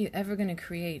 How are you ever going to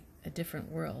create a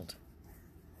different world?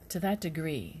 To that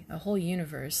degree, a whole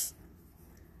universe.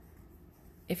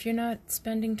 If you're not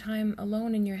spending time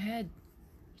alone in your head,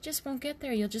 you just won't get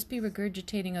there. You'll just be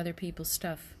regurgitating other people's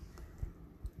stuff.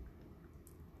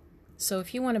 So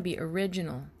if you want to be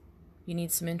original, you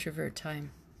need some introvert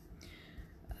time.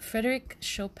 Frédéric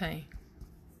Chopin,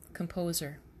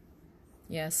 composer.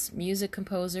 Yes, music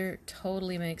composer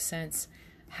totally makes sense.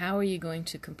 How are you going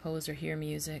to compose or hear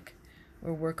music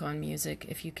or work on music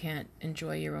if you can't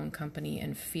enjoy your own company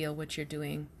and feel what you're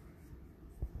doing?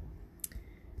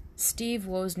 Steve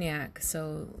Wozniak,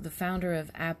 so the founder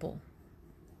of Apple,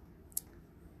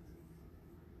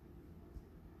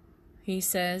 he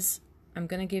says, I'm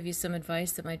going to give you some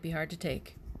advice that might be hard to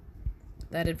take.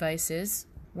 That advice is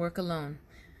work alone,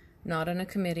 not on a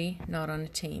committee, not on a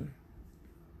team.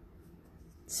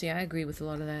 See, I agree with a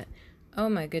lot of that. Oh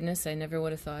my goodness, I never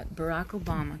would have thought. Barack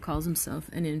Obama calls himself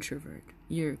an introvert.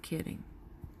 You're kidding.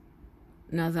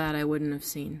 Now that I wouldn't have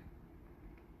seen.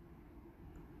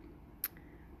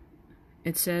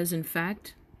 It says, in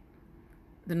fact,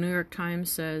 the New York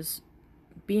Times says,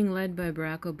 being led by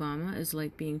Barack Obama is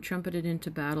like being trumpeted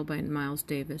into battle by Miles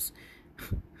Davis.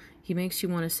 He makes you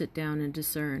want to sit down and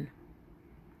discern.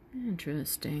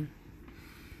 Interesting.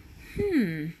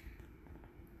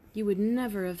 You would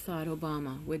never have thought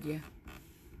Obama, would you?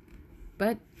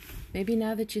 But maybe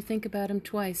now that you think about him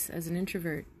twice as an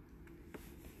introvert,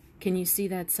 can you see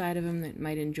that side of him that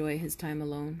might enjoy his time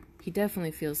alone? He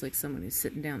definitely feels like someone who's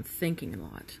sitting down thinking a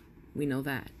lot. We know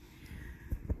that.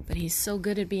 But he's so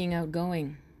good at being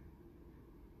outgoing.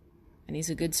 And he's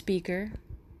a good speaker.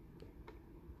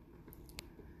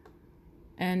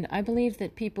 And I believe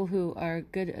that people who are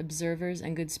good observers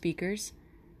and good speakers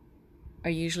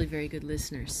are usually very good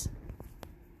listeners.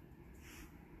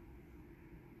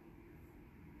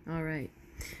 All right.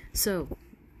 So,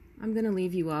 I'm going to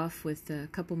leave you off with a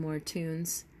couple more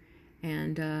tunes.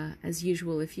 And as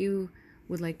usual, if you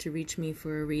would like to reach me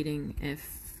for a reading,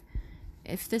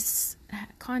 if this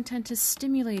content has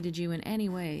stimulated you in any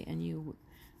way and you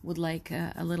would like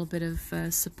a little bit of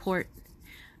support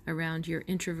around your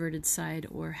introverted side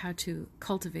or how to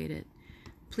cultivate it,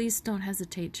 please don't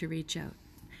hesitate to reach out.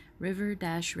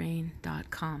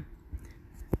 river-rain.com.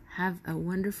 Have a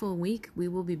wonderful week. We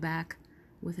will be back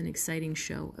with an exciting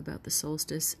show about the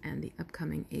solstice and the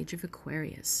upcoming age of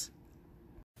Aquarius.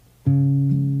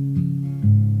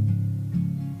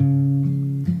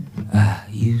 I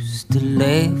used to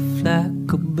laugh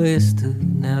like a bastard,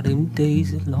 now them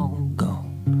days are long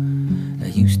gone. I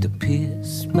used to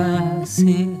pierce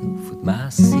myself with my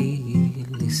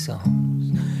silly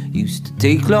songs. Used to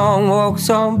take long walks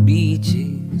on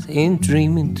beaches and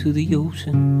dream into the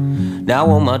ocean. Now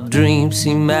all my dreams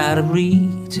seem out of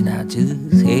reach, and I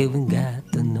just haven't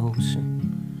got the notion.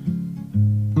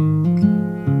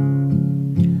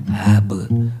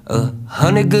 But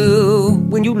honey girl,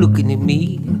 when you're looking at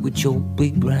me with your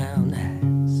big brown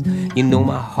eyes, you know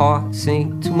my heart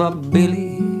sinks to my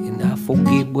belly and I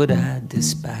forget what I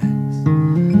despise.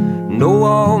 Know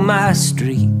all my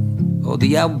street, all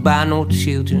the albino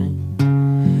children.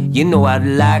 You know I'd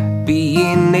like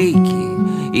being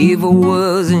naked if I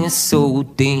wasn't so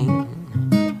thin.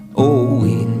 Oh,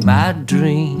 in my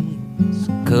dreams,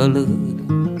 colored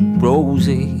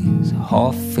roses,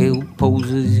 heartfelt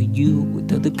poses of you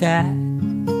with other guys.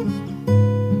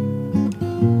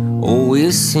 Oh,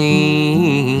 it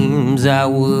seems I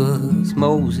was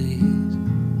Moses,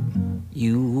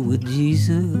 you were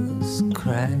Jesus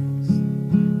Christ.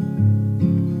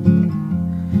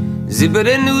 Zipper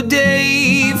a new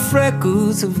day,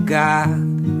 freckles of God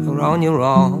are on your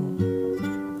arm.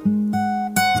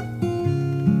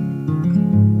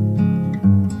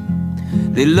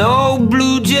 Little old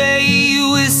blue jay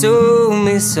whistle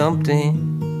me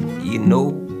something, you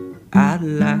know I'd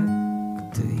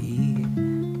like to hear.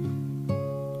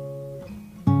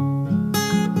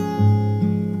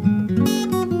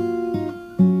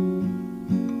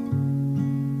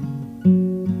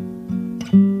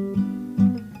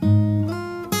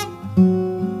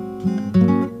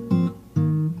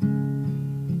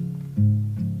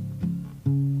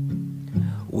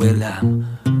 Well, I'm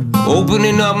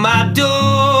opening up my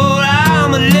door,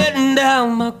 I'm letting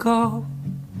down my guard.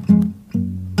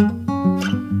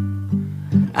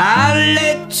 I'll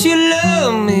let you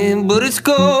love me, but it's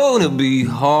gonna be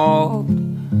hard.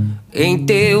 Ain't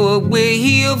that what we're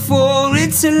here for?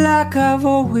 It's like I've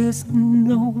always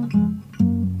known.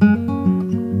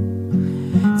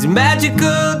 It's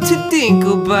magical to think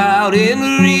about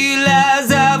and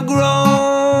realize I've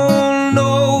grown.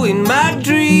 Oh, in my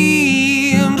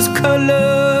dreams,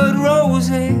 colored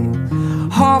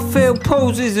roses, heartfelt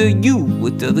poses of you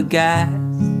with other guys.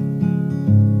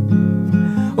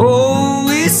 Oh,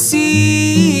 it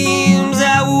seems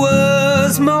I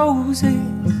was Moses,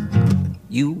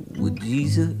 you were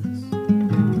Jesus,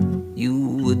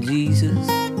 you were Jesus,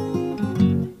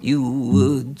 you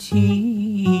were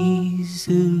Jesus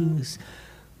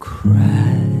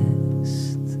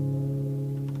Christ.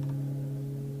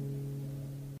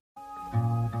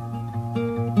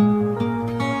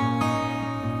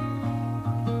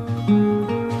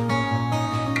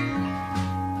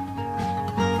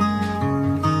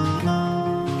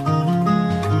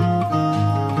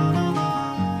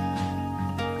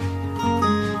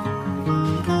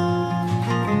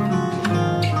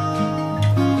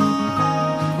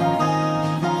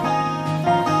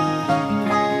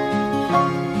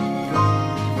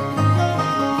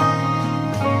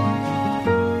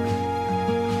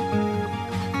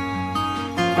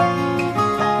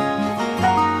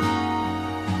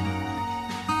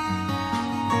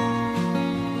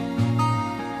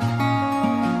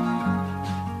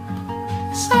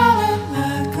 Silent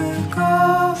like a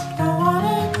ghost, don't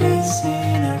wanna be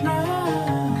seen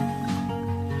around.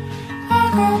 I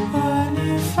got one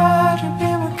if I drop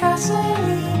in my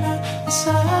gasolina. The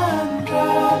sun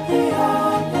dropped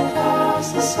behind the house,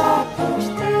 the sun goes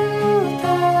through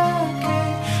the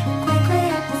gate, quickly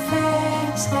up the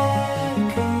fence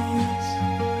staircase.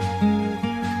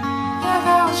 Like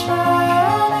I was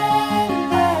running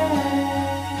late.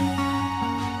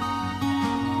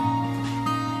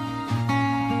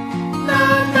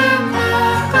 Nothing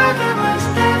looked like it was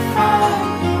different.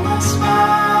 You were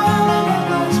smiling and it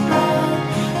was bright.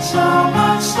 So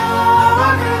much so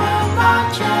I could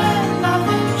imagine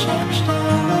nothing changed in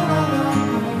another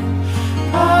world.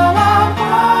 All I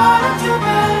wanted to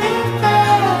believe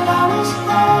that I was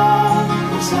alone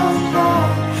was so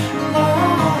bright.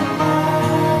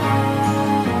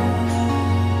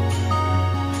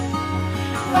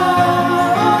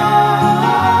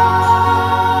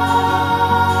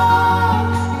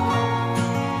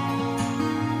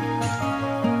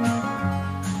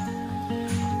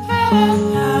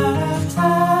 Out of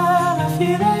time, I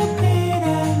feel it beat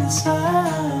in the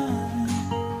sun.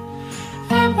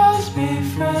 It must be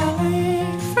friendly,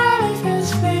 friendly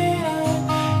feels fleeting.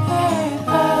 It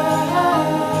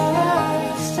hurts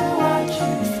to watch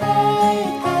you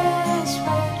fade this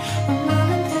way. I'm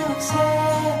moving to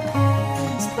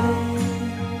acceptance day.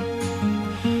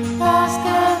 Lost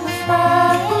in the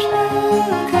fresh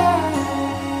bouquet.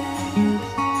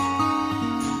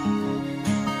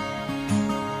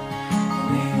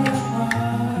 We were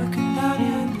walking down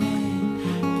your lane,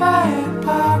 by a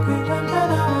park we went when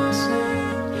I was 8.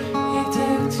 It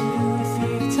took 2 or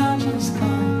 3 times just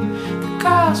gone. The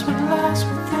cars were lost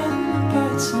within the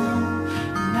bird song,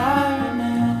 and I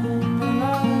remember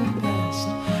all the best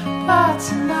parts,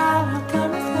 and I held them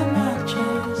within my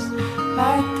chest,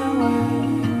 like the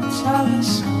words of a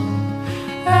song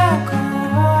echoing.